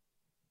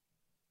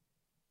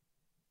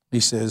 He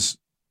says,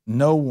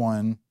 no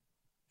one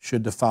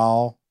should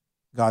defile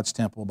God's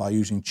temple by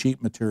using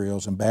cheap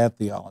materials and bad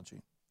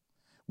theology.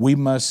 We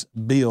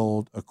must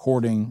build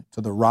according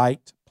to the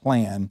right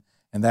plan,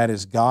 and that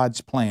is God's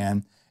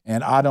plan.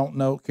 And I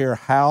don't care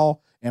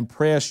how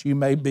impressed you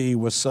may be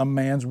with some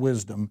man's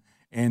wisdom,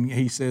 and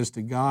he says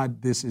to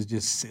God, this is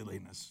just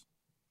silliness.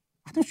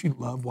 Don't you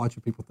love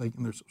watching people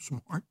thinking they're so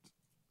smart?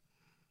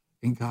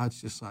 And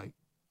God's just like,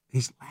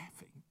 he's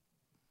laughing.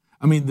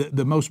 I mean,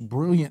 the most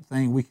brilliant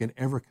thing we could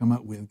ever come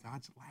up with,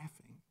 God's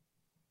laughing.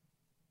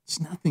 It's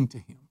nothing to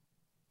him.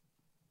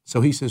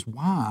 So he says,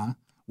 why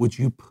would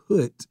you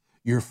put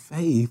your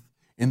faith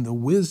in the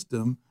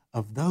wisdom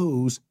of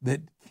those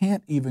that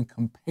can't even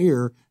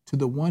compare to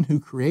the one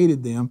who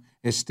created them?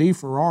 As Steve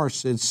Farrar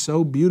said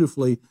so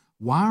beautifully,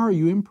 why are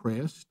you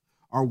impressed,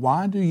 or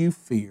why do you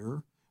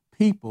fear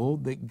people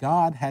that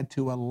God had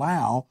to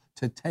allow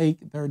to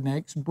take their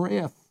next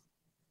breath?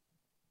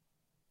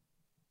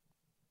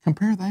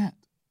 Compare that.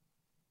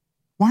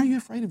 Why are you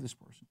afraid of this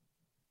person?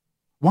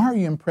 Why are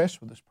you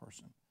impressed with this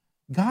person?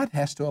 God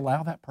has to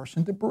allow that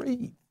person to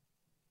breathe.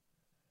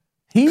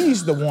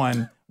 He's the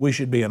one we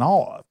should be in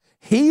awe of.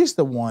 He's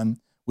the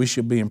one we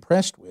should be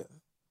impressed with.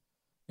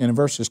 In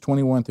verses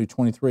 21 through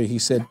 23, he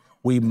said,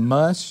 we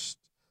must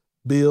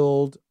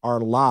build our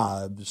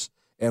lives,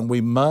 and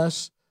we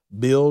must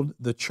build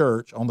the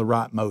church on the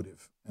right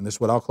motive. And this is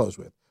what I'll close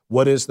with.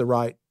 What is the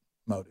right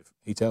motive?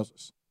 He tells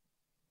us,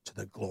 to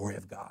the glory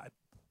of God,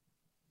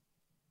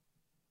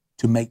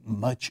 to make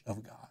much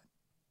of God.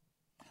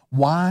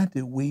 Why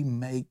do we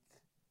make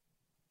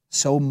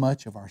so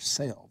much of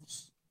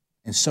ourselves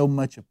and so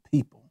much of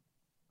people,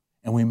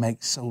 and we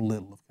make so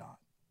little of God?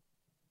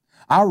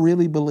 I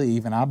really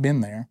believe, and I've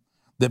been there,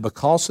 that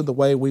because of the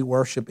way we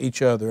worship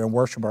each other and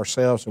worship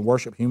ourselves and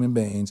worship human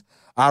beings,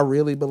 I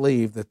really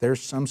believe that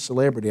there's some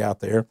celebrity out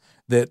there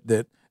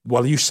that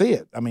well, you see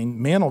it. I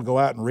mean, men will go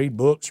out and read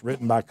books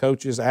written by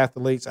coaches,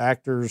 athletes,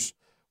 actors,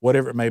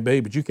 whatever it may be,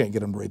 but you can't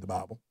get them to read the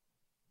Bible.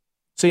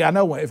 See, I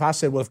know if I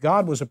said, well, if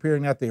God was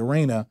appearing at the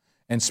arena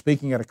and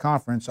speaking at a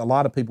conference, a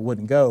lot of people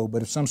wouldn't go,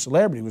 but if some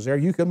celebrity was there,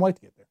 you couldn't wait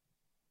to get there.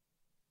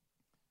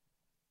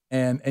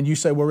 And you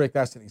say, well, Rick,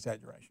 that's an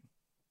exaggeration.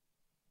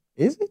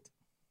 Is it?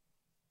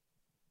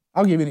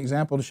 I'll give you an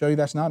example to show you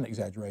that's not an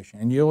exaggeration,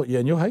 and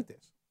you'll hate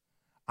this.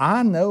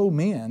 I know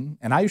men,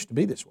 and I used to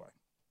be this way,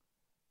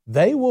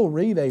 they will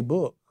read a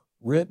book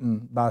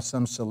written by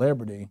some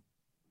celebrity,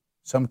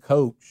 some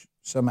coach,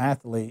 some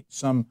athlete,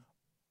 some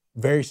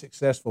very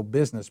successful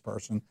business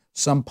person,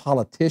 some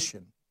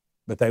politician,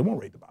 but they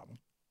won't read the Bible.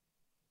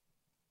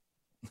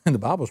 And the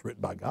Bible's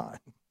written by God.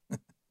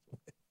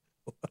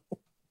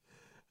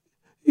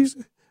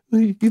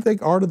 You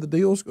think Art of the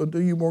Deal is going to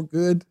do you more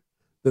good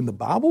than the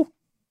Bible?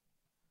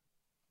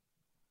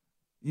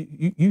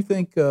 You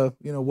think,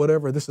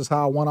 whatever, this is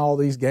how I won all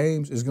these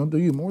games is going to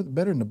do you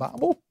better than the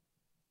Bible?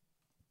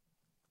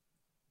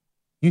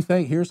 You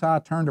think here's how I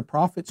turned a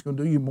profit is going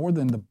to do you more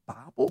than the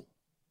Bible?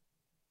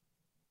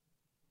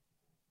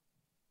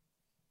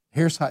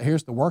 Here's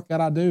the workout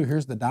I do.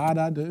 Here's the diet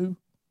I do.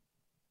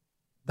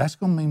 That's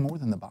going to mean more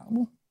than the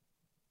Bible?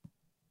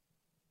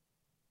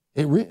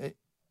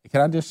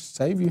 Can I just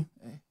save you?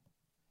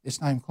 It's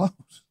not even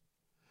close.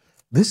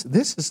 This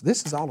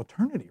is all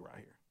eternity right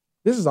here.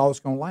 This is all that's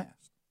going to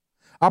last.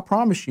 I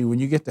promise you, when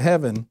you get to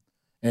heaven,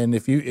 and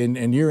if you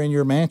and you're in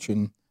your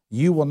mansion,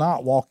 you will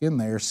not walk in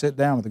there, sit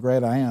down with the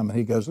great I am, and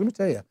he goes, "Let me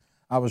tell you,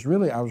 I was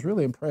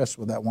really impressed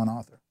with that one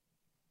author.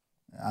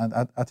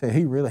 I tell you,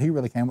 he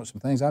really came with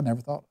some things I'd never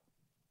thought of."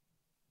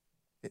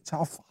 It's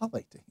all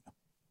folly to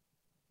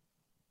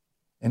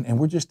him, and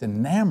we're just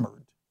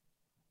enamored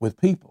with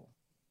people,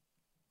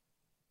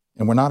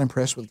 and we're not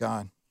impressed with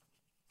God.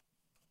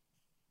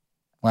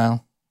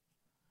 Well,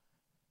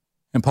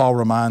 and Paul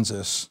reminds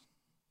us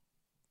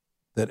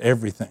that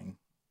everything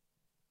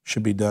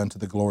should be done to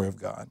the glory of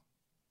God.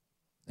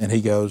 And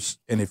he goes,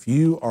 and if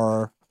you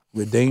are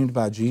redeemed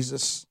by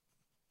Jesus,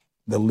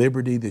 the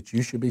liberty that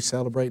you should be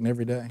celebrating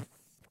every day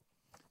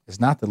is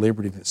not the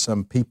liberty that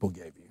some people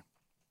gave you.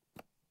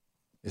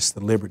 It's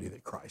the liberty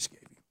that Christ gave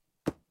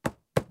you.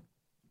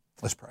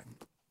 Let's pray.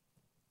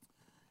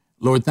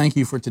 Lord, thank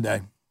you for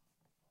today.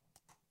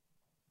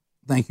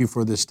 Thank you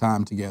for this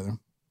time together.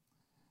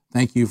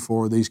 Thank you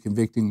for these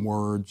convicting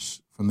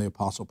words from the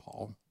Apostle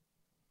Paul.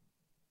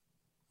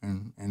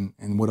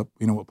 And what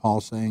you know what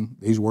Paul's saying?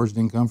 These words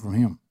didn't come from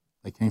him.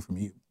 They came from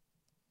you.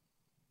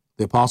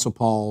 The Apostle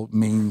Paul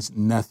means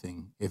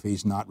nothing if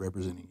he's not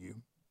representing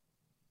you.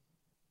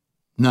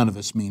 None of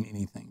us mean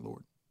anything,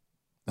 Lord.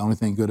 The only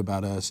thing good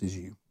about us is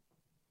you.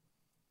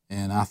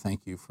 And I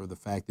thank you for the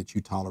fact that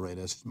you tolerate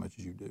us as much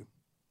as you do.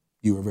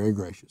 You are very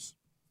gracious,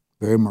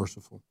 very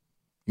merciful.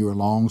 You are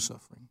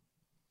long-suffering,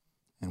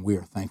 and we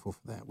are thankful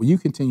for that. Will you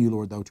continue,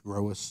 Lord, though, to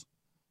grow us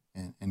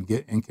and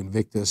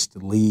convict us to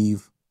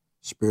leave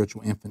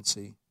spiritual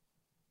infancy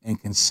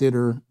and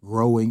consider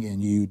growing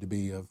in you to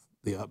be of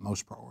the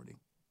utmost priority.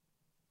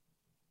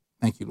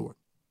 Thank you, Lord.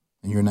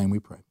 In your name we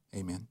pray.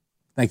 Amen.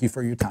 Thank you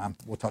for your time.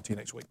 We'll talk to you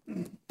next week.